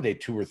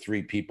accommodate 2 or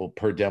 3 people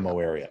per demo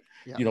area.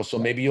 So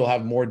maybe you'll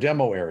have more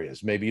demo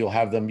areas. Maybe you'll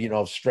have them,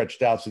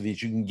 stretched out so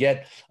that you can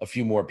get a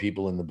few more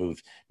people in the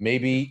booth.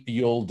 Maybe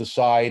you'll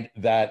decide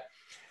that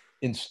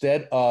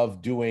instead of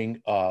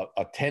doing a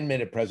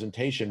 10-minute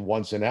presentation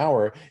once an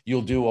hour,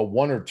 you'll do a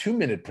 1 or 2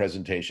 minute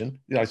presentation,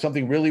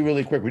 something really,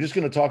 really quick. We're just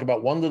going to talk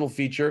about one little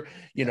feature,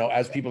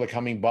 as people are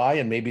coming by,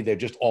 and maybe they're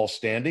just all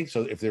standing.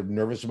 So if they're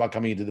nervous about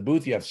coming into the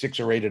booth, you have 6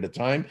 or 8 at a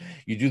time.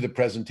 You do the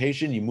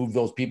presentation, you move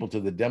those people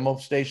to the demo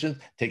station,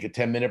 take a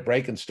 10-minute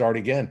break and start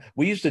again.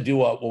 We used to do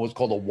what was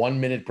called a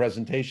 1-minute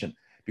presentation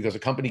because a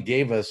company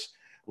gave us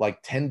like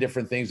 10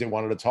 different things they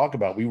wanted to talk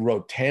about. We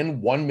wrote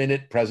 10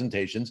 1-minute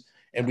presentations,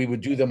 and we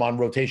would do them on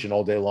rotation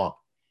all day long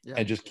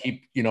and just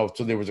keep,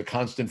 so there was a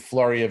constant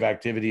flurry of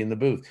activity in the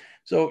booth.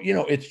 So,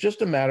 it's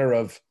just a matter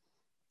of,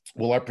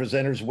 will our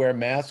presenters wear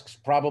masks?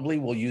 Probably.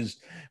 We'll use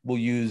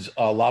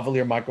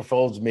lavalier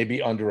microphones,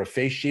 maybe under a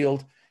face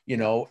shield, you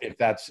know, if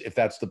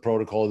that's the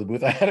protocol of the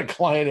booth. I had a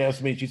client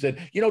ask me, she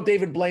said, you know,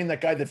 David Blaine, that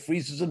guy that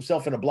freezes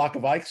himself in a block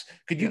of ice,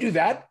 could you do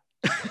that?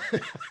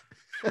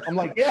 I'm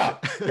like, yeah,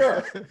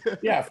 sure.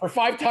 Yeah, for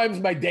 5 times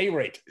my day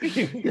rate.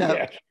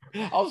 Yeah.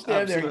 I'll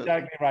stand there.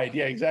 Exactly right.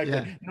 Yeah, exactly.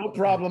 Yeah. No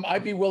problem.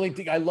 I'd be willing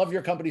to. I love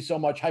your company so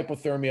much.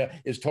 Hypothermia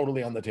is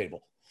totally on the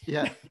table.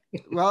 Yeah.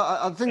 Well,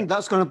 I think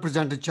that's going to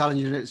present a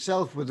challenge in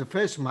itself with the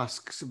face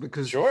masks,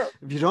 because sure,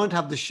 if you don't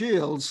have the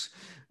shields,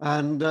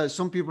 and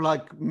some people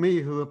like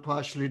me who are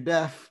partially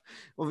deaf,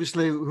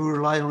 obviously, who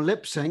rely on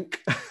lip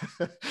sync.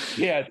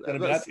 Yeah,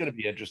 that's going to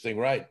be interesting.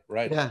 Right.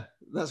 Yeah,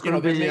 that's going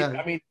to be.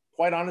 I mean,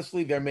 quite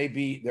honestly, there may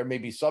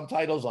be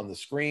subtitles on the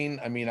screen.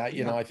 I mean,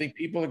 I think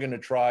people are going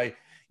to try,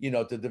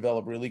 to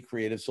develop really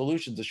creative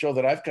solutions. The show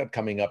that I've got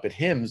coming up at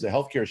HIMSS, the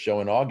healthcare show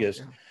in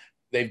August,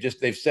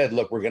 they've said,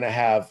 look, we're going to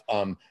have,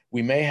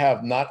 we may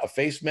have not a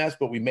face mask,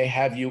 but we may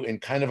have you in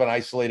kind of an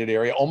isolated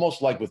area,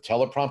 almost like with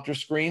teleprompter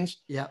screens.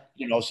 Yeah.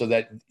 So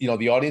that,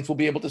 the audience will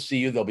be able to see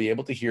you, they'll be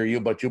able to hear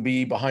you, but you'll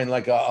be behind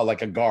like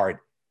a guard,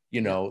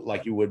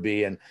 like you would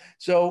be. And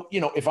so,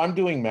 if I'm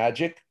doing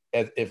magic,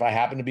 if I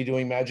happen to be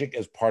doing magic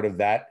as part of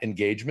that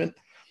engagement,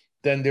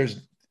 then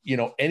there's,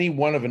 any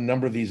one of a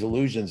number of these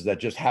illusions that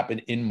just happen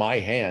in my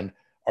hand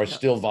are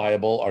still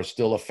viable, are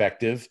still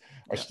effective,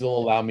 are still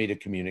allow me to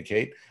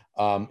communicate.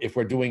 If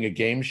we're doing a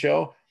game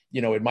show,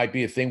 it might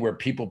be a thing where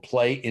people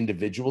play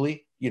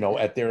individually,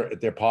 at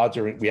their pods,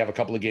 or we have a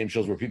couple of game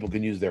shows where people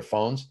can use their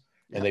phones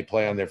and they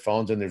play on their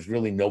phones and there's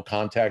really no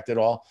contact at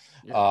all.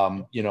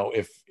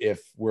 If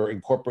we're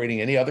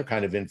incorporating any other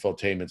kind of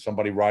infotainment,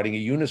 somebody riding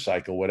a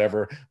unicycle,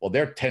 whatever, well,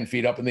 they're 10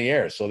 feet up in the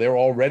air. So they're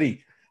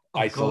already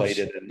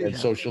isolated and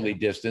socially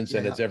distanced,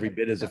 and it's every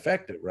bit as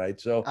effective.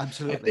 Right. So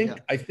absolutely,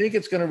 I think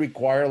it's going to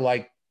require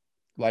like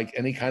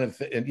any kind of,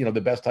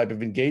 the best type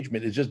of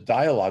engagement is just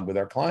dialogue with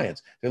our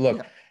clients. Say,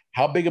 look,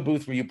 how big a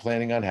booth were you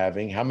planning on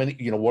having? How many,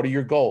 what are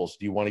your goals?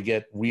 Do you want to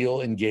get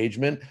real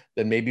engagement?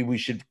 Then maybe we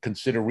should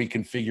consider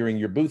reconfiguring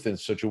your booth in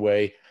such a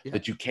way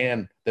that you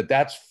can, that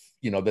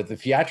the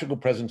theatrical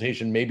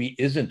presentation maybe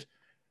isn't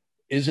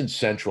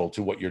central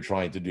to what you're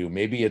trying to do.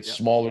 Maybe it's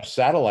smaller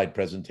satellite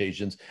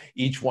presentations.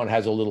 Each one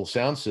has a little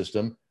sound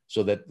system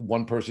so that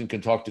one person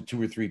can talk to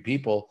 2 or 3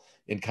 people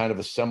in kind of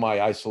a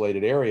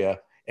semi-isolated area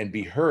and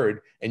be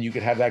heard. And you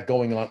could have that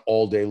going on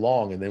all day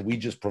long. And then we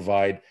just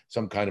provide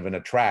some kind of an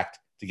attract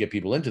to get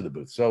people into the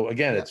booth. So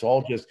again, it's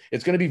all just,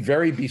 it's going to be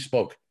very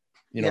bespoke,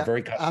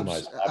 very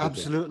customized.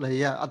 Absolutely.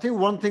 Yeah. I think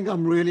one thing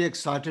I'm really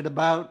excited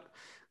about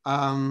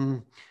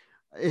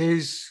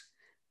is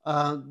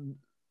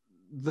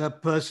the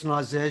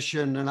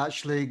personalization and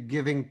actually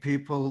giving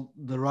people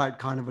the right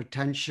kind of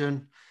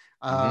attention,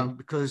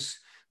 because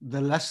the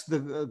less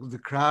the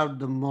crowd,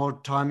 the more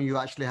time you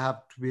actually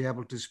have to be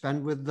able to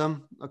spend with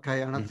them.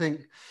 Okay. And I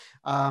think,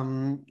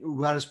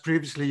 whereas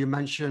previously you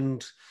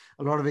mentioned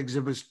a lot of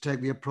exhibitors take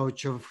the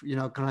approach of,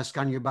 can I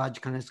scan your badge?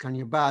 Can I scan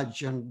your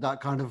badge? And that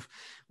kind of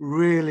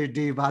really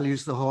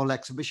devalues the whole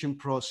exhibition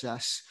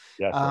process.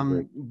 Yes,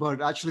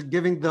 but actually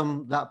giving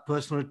them that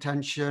personal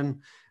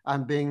attention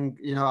and being,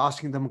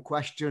 asking them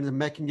questions and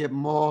making it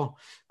more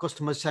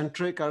customer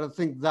centric. I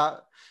think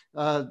that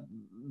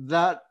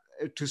that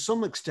to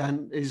some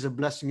extent is a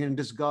blessing in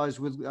disguise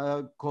with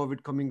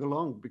COVID coming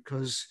along,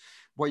 because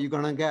what you're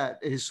going to get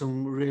is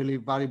some really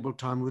valuable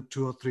time with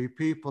 2 or 3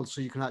 people. So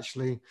you can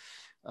actually,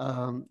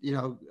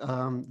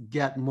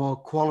 get more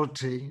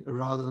quality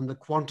rather than the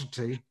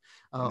quantity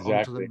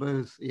onto the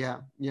booth.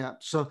 Yeah.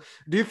 So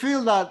do you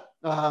feel that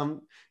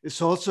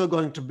it's also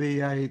going to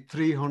be a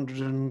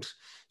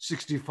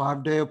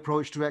 365-day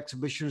approach to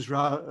exhibitions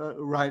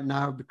right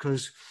now?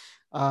 Because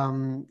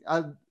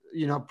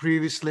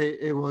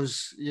previously it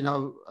was,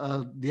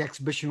 the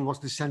exhibition was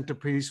the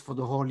centerpiece for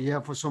the whole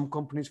year for some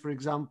companies, for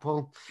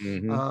example.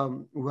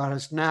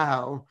 Whereas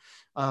now,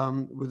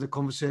 with the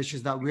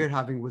conversations that we're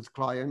having with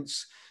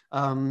clients,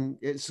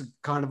 it's a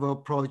kind of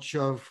approach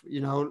of,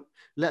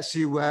 let's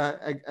see where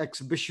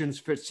exhibitions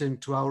fits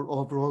into our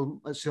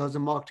overall sales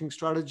and marketing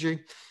strategy.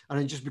 And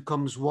it just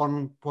becomes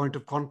one point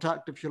of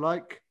contact, if you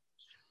like.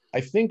 I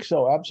think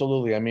so.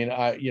 Absolutely. I mean,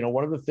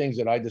 one of the things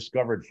that I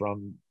discovered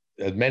from,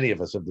 as many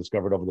of us have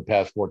discovered over the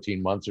past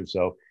 14 months or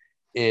so,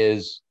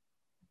 is,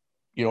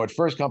 at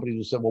first companies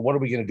would say, well, what are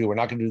we going to do? We're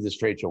not going to do this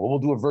trade show. Well, we'll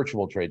do a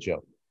virtual trade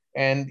show.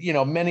 And,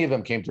 many of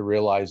them came to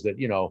realize that,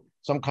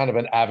 some kind of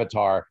an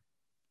avatar,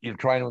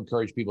 trying to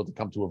encourage people to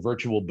come to a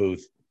virtual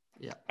booth.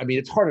 Yeah. I mean,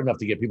 it's hard enough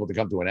to get people to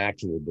come to an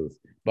actual booth,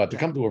 but to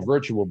come to a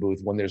virtual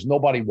booth when there's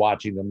nobody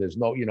watching them, there's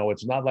no,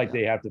 it's not like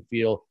they have to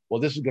feel,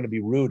 well, this is going to be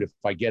rude if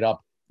I get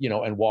up,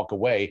 and walk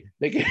away.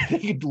 They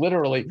could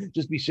literally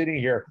just be sitting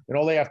here, and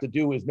all they have to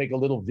do is make a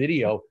little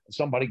video of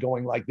somebody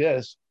going like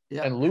this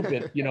and loop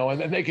it, and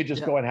then they could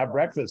just go and have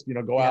breakfast,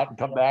 go out and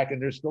come back,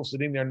 and they're still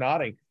sitting there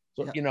nodding.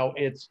 So,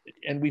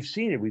 and we've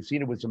seen it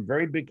with some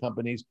very big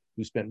companies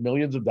who spent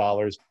millions of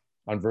dollars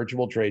on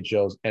virtual trade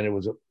shows, and it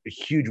was a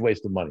huge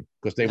waste of money,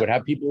 because they would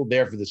have people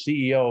there for the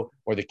CEO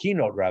or the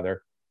keynote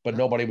rather, but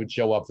nobody would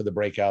show up for the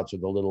breakouts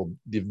or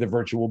the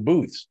virtual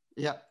booths.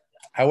 Yeah.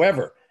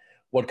 However,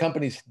 what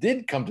companies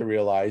did come to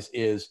realize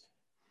is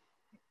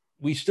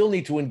we still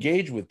need to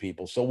engage with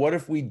people. So what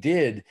if we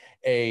did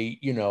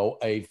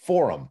a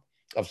forum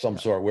of some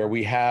sort where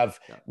we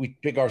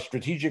pick our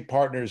strategic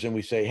partners and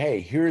we say,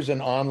 hey, here's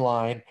an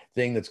online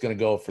thing that's going to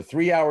go for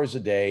 3 hours a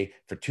day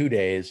for 2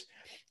 days.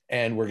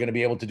 And we're going to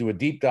be able to do a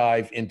deep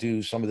dive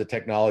into some of the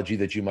technology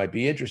that you might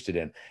be interested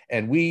in.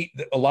 And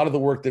a lot of the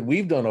work that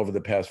we've done over the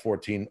past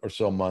 14 or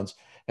so months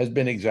has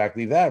been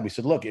exactly that. We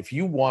said, look, if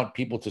you want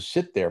people to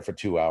sit there for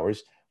 2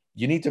 hours,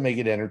 you need to make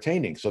it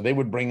entertaining. So they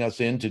would bring us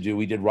in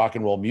we did rock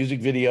and roll music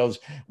videos.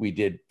 We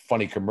did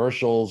funny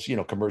commercials,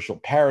 commercial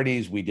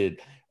parodies. We did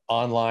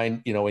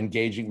online,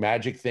 engaging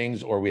magic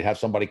things, or we'd have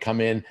somebody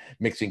come in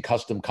mixing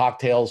custom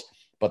cocktails,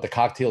 but the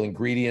cocktail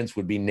ingredients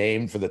would be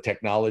named for the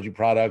technology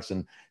products.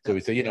 And so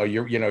we say, you're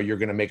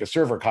going to make a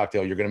server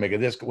cocktail, you're going to make a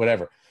this,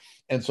 whatever.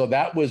 And so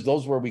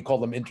those were, we call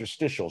them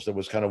interstitials, that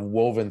was kind of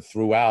woven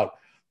throughout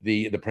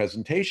the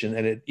presentation.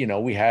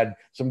 And we had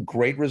some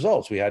great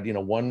results. We had,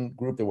 one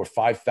group, there were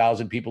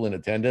 5,000 people in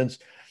attendance.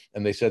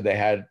 And they said they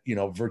had,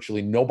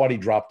 virtually nobody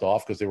dropped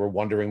off because they were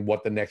wondering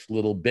what the next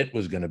little bit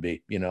was going to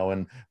be,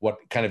 and what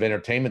kind of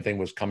entertainment thing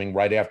was coming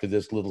right after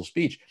this little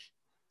speech.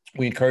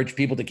 We encourage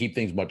people to keep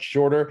things much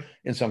shorter.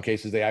 In some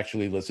cases, they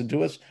actually listened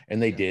to us,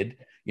 and they did.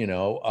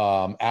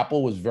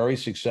 Apple was very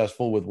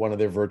successful with one of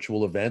their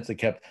virtual events. They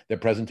kept their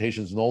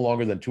presentations no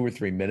longer than 2 or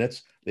 3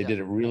 minutes. They did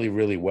it really,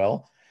 really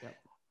well.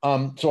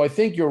 So I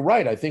think you're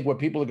right. I think what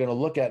people are going to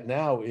look at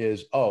now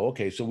is,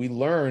 okay, so we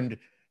learned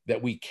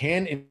that we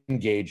can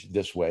engage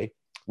this way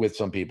with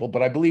some people,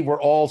 but I believe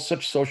we're all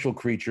such social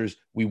creatures.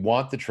 We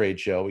want the trade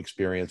show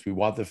experience. We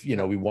want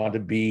we want to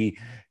be,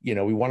 we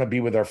want to be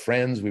with our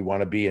friends. We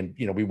want to be in,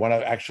 we want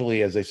to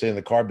actually, as they say in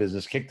the car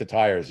business, kick the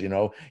tires, you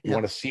want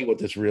to see what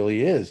this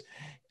really is.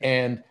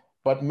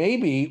 But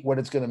maybe what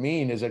it's going to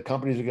mean is that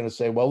companies are going to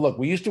say, well, look,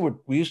 we used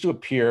to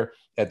appear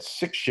at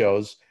 6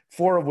 shows,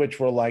 4 of which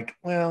were like,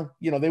 well,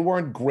 they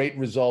weren't great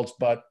results,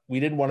 but we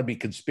didn't want to be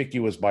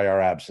conspicuous by our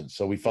absence.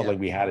 So we felt like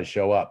we had to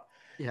show up.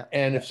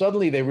 And if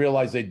suddenly they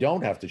realize they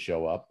don't have to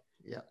show up,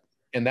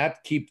 and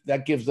that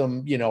gives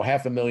them,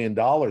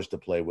 $500,000 to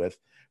play with,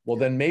 well,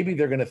 then maybe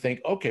they're going to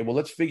think, okay, well,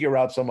 let's figure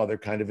out some other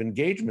kind of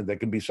engagement that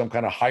could be some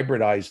kind of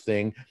hybridized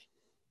thing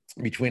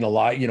between a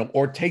live,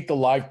 or take the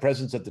live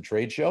presence at the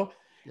trade show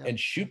and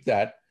shoot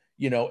that,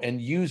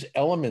 and use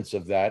elements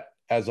of that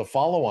as a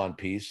follow-on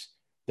piece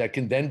that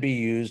can then be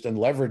used and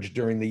leveraged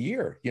during the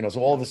year.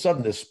 So all of a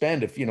sudden the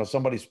spend, if,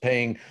 somebody's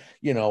paying,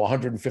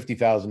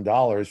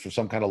 $150,000 for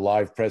some kind of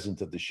live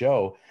presence at the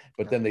show,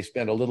 but then they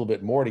spend a little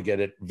bit more to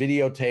get it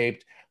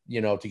videotaped,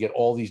 to get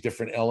all these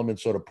different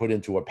elements sort of put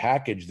into a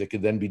package that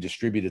could then be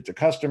distributed to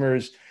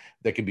customers,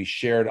 that can be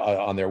shared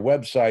on their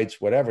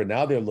websites, whatever.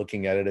 Now they're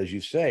looking at it, as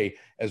you say,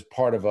 as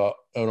part of an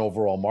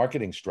overall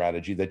marketing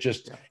strategy that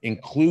just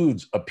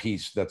includes a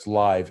piece that's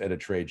live at a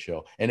trade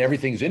show, and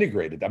everything's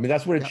integrated. I mean,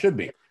 that's what it should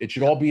be. It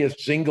should all be a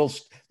single,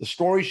 the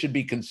story should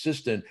be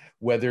consistent,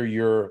 whether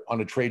you're on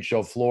a trade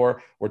show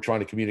floor or trying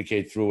to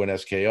communicate through an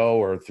SKO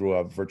or through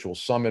a virtual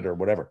summit or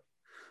whatever.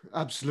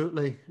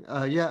 Absolutely.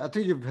 I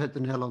think you've hit the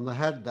nail on the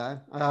head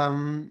there.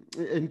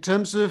 In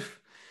terms of,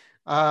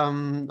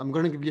 I'm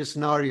going to give you a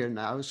scenario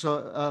now.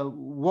 So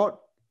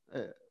what,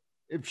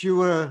 if you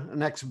were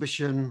an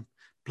exhibition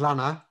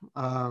planner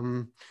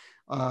for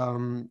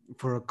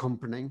a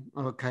company,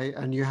 okay,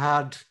 and you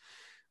had,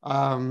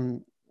 a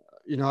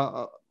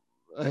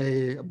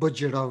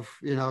budget of,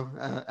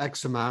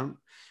 X amount,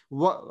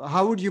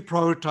 how would you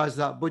prioritize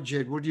that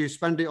budget? Would you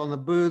spend it on the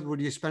booth?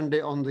 Would you spend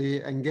it on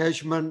the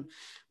engagement?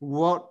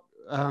 What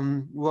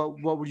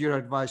would your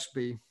advice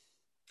be?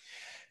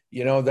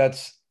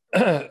 That's,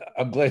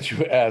 I'm glad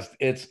you asked.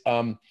 It's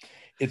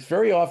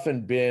very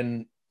often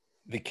been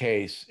the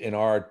case in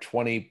our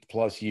 20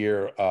 plus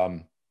year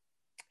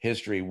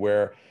history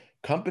where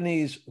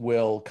companies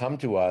will come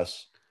to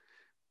us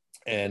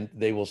and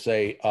they will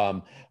say,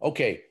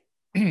 okay,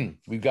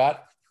 we've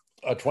got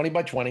a 20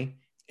 by 20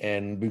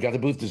 and we've got the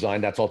booth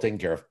design, that's all taken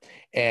care of.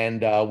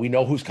 And we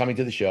know who's coming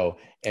to the show,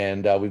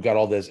 and we've got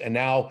all this. And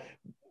now,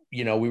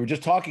 we were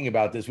just talking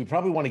about this. We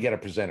probably want to get a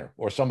presenter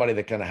or somebody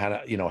that kind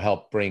of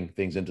help bring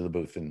things into the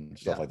booth and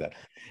stuff like that.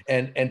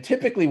 And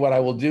typically what I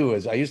will do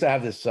is I used to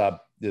have this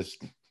this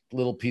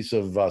little piece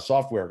of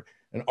software,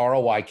 an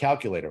ROI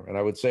calculator. And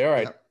I would say, all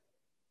right,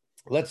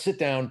 let's sit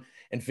down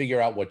and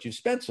figure out what you've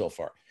spent so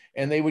far.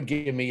 And they would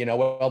give me,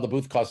 well, the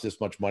booth cost this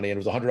much money, and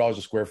it was $100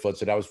 a square foot,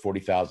 so that was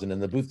 $40,000, and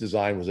the booth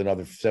design was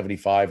another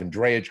 $75, and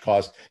drayage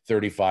cost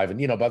 $35,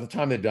 and by the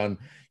time they're done,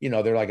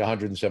 they're like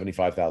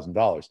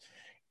 $175,000.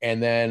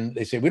 And then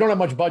they say, we don't have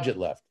much budget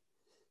left.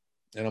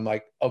 And I'm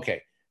like,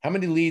 okay, how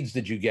many leads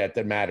did you get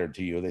that mattered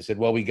to you? They said,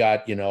 well, we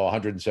got,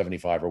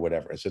 175 or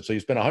whatever. I said, so you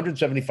spent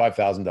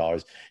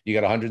 $175,000, you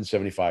got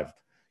 175,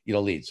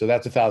 leads. So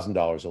that's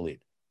 $1,000 a lead.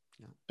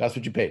 That's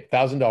what you paid,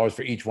 $1,000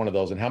 for each one of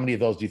those. And how many of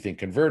those do you think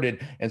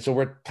converted? And so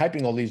we're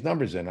typing all these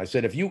numbers in. I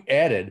said, if you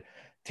added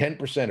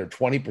 10% or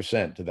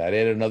 20% to that,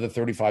 added another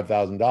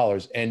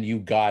 $35,000, and you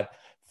got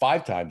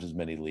 5 times as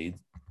many leads,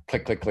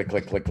 click, click, click,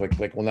 click, click, click,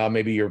 click. Well, now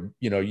maybe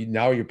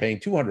now you're paying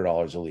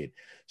 $200 a lead.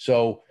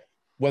 So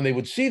when they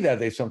would see that,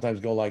 they sometimes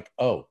go like,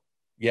 oh,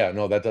 yeah,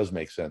 no, that does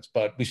make sense,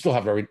 but we still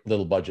have very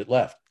little budget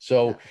left.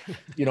 So,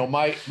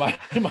 my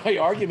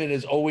argument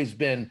has always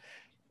been,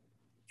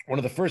 one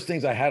of the first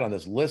things I had on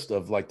this list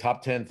of like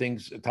top 10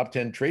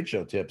 trade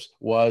show tips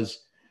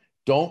was,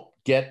 don't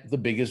get the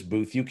biggest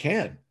booth you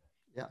can.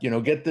 Yeah.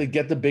 Get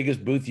the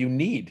biggest booth you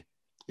need.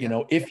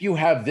 Yeah. If you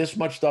have this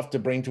much stuff to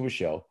bring to a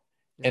show,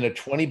 and a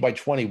 20 by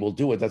 20 will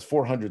do it, that's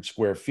 400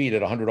 square feet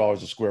at $100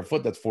 a square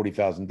foot, that's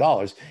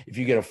 $40,000. If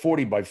you get a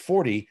 40 by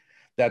 40,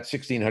 that's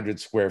 1,600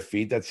 square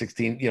feet, that's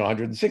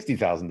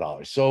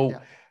 $160,000.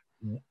 So,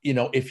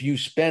 if you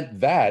spent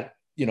that,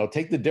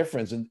 take the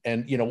difference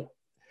and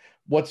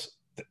what's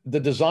the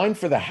design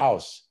for the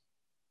house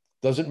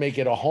doesn't make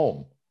it a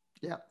home.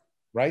 Yeah.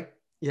 Right.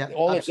 Yeah.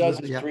 All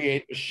absolutely. It does is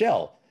create a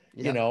shell.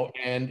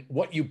 And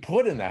what you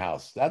put in the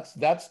house, that's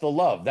the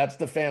love, that's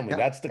the family,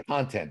 that's the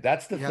content,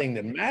 that's the thing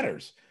that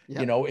matters.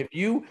 No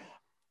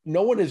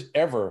one has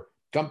ever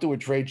come to a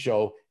trade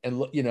show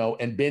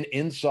and been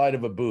inside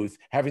of a booth,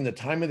 having the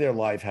time of their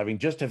life, having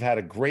just have had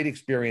a great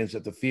experience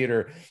at the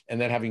theater, and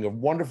then having a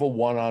wonderful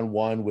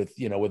one-on-one with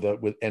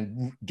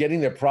and getting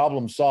their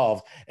problem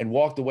solved, and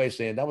walked away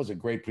saying, that was a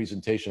great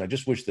presentation. I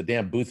just wish the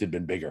damn booth had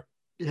been bigger.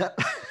 Yeah.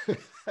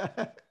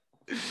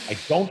 I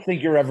don't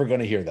think you're ever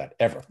going to hear that,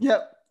 ever.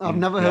 Yep. I've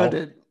never heard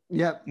it.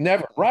 Yeah.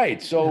 Never.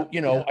 Right. So,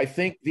 I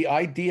think the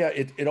idea,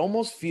 it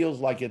almost feels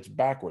like it's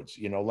backwards,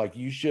 like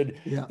you should,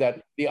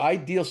 that the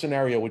ideal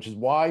scenario, which is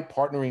why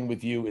partnering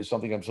with you is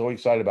something I'm so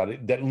excited about.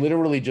 It that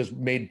literally just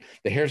made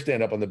the hair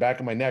stand up on the back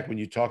of my neck when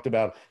you talked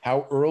about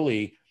how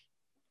early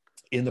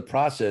in the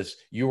process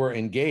you were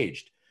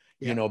engaged.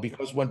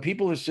 Because when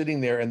people are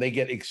sitting there and they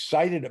get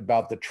excited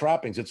about the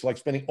trappings, it's like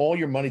spending all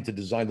your money to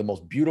design the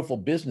most beautiful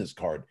business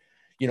card,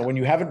 when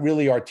you haven't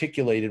really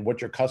articulated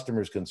what your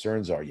customer's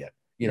concerns are yet.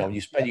 You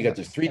got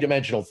this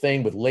 3-dimensional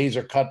thing with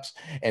laser cuts,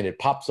 and it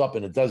pops up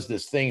and it does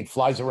this thing, it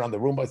flies around the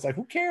room, but it's like,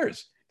 who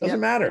cares?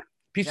 Doesn't matter.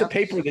 Piece of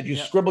paper that you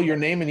scribble your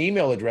name and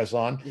email address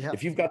on.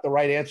 If you've got the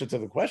right answer to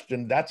the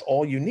question, that's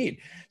all you need.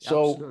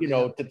 So,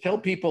 to tell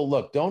people,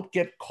 look, don't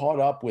get caught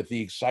up with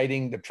the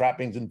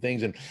trappings and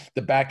things and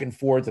the back and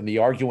forth and the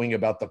arguing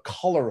about the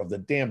color of the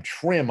damn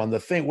trim on the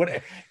thing.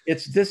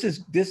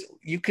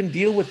 You can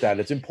deal with that.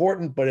 It's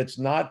important, but it's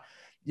not,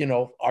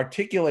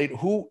 articulate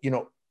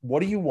what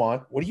do you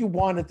want? What do you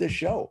want at this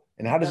show?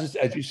 And how does this,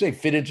 as you say,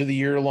 fit into the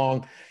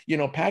year-long,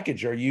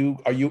 package? Are you,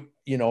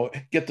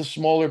 get the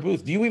smaller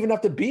booth? Do you even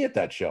have to be at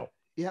that show?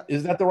 Yeah.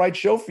 Is that the right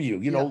show for you?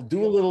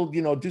 Do a little,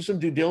 do some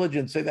due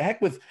diligence, say the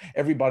heck with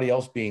everybody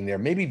else being there.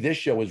 Maybe this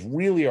show is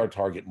really our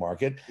target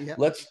market. Yeah.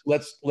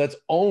 Let's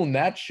own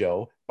that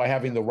show by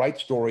having the right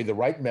story, the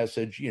right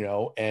message,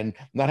 and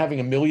not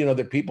having a million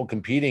other people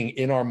competing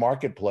in our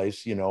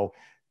marketplace.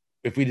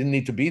 If we didn't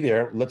need to be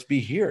there, let's be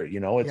here.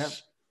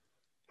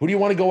 Who do you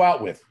want to go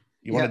out with?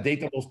 You want to date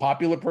the most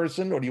popular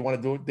person, or do you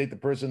want to date the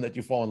person that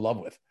you fall in love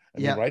with? I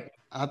mean, right?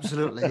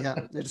 Absolutely. Yeah.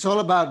 It's all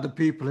about the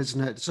people,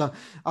 isn't it? So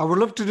I would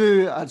love to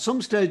do at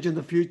some stage in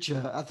the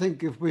future, I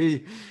think if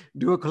we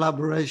do a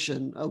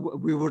collaboration,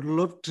 we would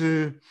love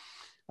to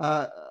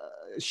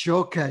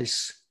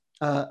showcase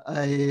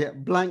a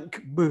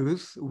blank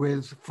booth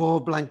with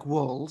 4 blank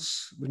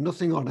walls with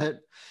nothing on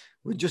it,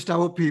 with just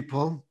our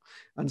people,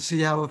 and see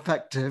how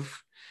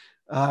effective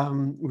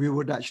we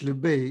would actually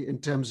be in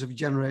terms of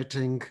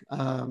generating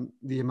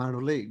the amount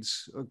of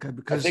leads. Okay,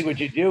 because I think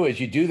what you do is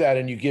you do that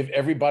and you give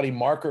everybody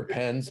marker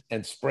pens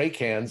and spray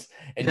cans,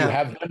 and you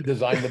have them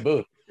design the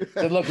booth.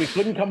 So look, we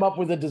couldn't come up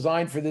with a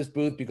design for this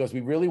booth because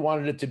we really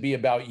wanted it to be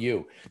about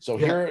you. So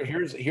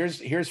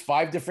here's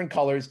 5 different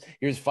colors.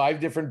 Here's 5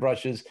 different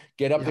brushes.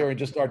 Get up there and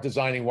just start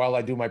designing while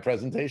I do my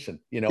presentation.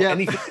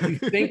 Anything you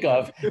think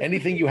of,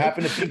 anything you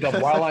happen to think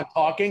of while I'm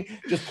talking,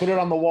 just put it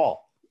on the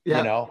wall.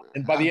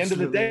 And by the end of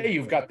the day,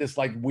 you've got this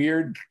like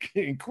weird,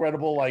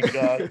 incredible, like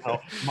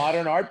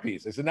modern art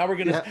piece. I said, now we're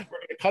gonna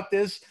cut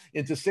this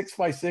into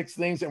 6x6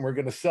 things, and we're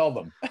gonna sell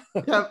them.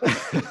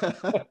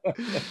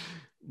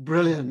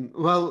 Brilliant.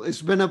 Well,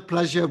 it's been a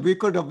pleasure. We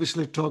could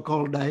obviously talk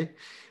all day.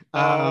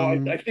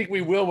 I think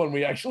we will when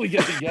we actually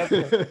get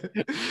together.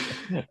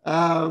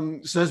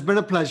 So it's been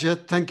a pleasure.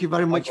 Thank you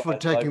very much for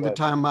taking the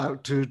time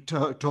out to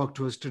talk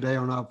to us today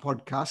on our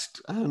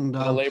podcast. And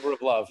a labor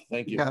of love.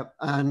 Thank you. Yeah,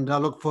 and I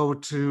look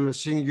forward to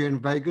seeing you in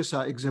Vegas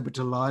at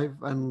Exhibitor Live,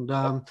 and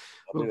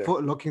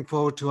looking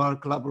forward to our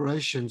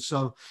collaboration.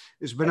 So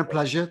it's been a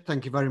pleasure.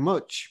 Thank you very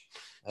much.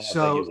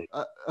 So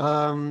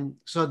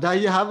there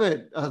you have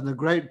it, the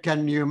great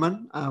Ken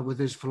Newman with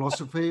his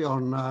philosophy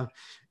on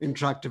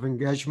interactive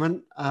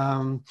engagement.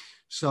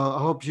 So I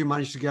hope you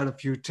managed to get a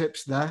few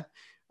tips there.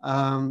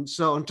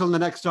 So until the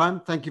next time,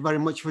 thank you very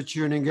much for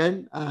tuning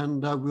in,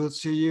 and we'll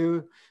see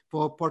you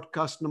for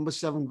podcast number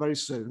 7 very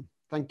soon.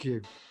 Thank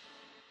you.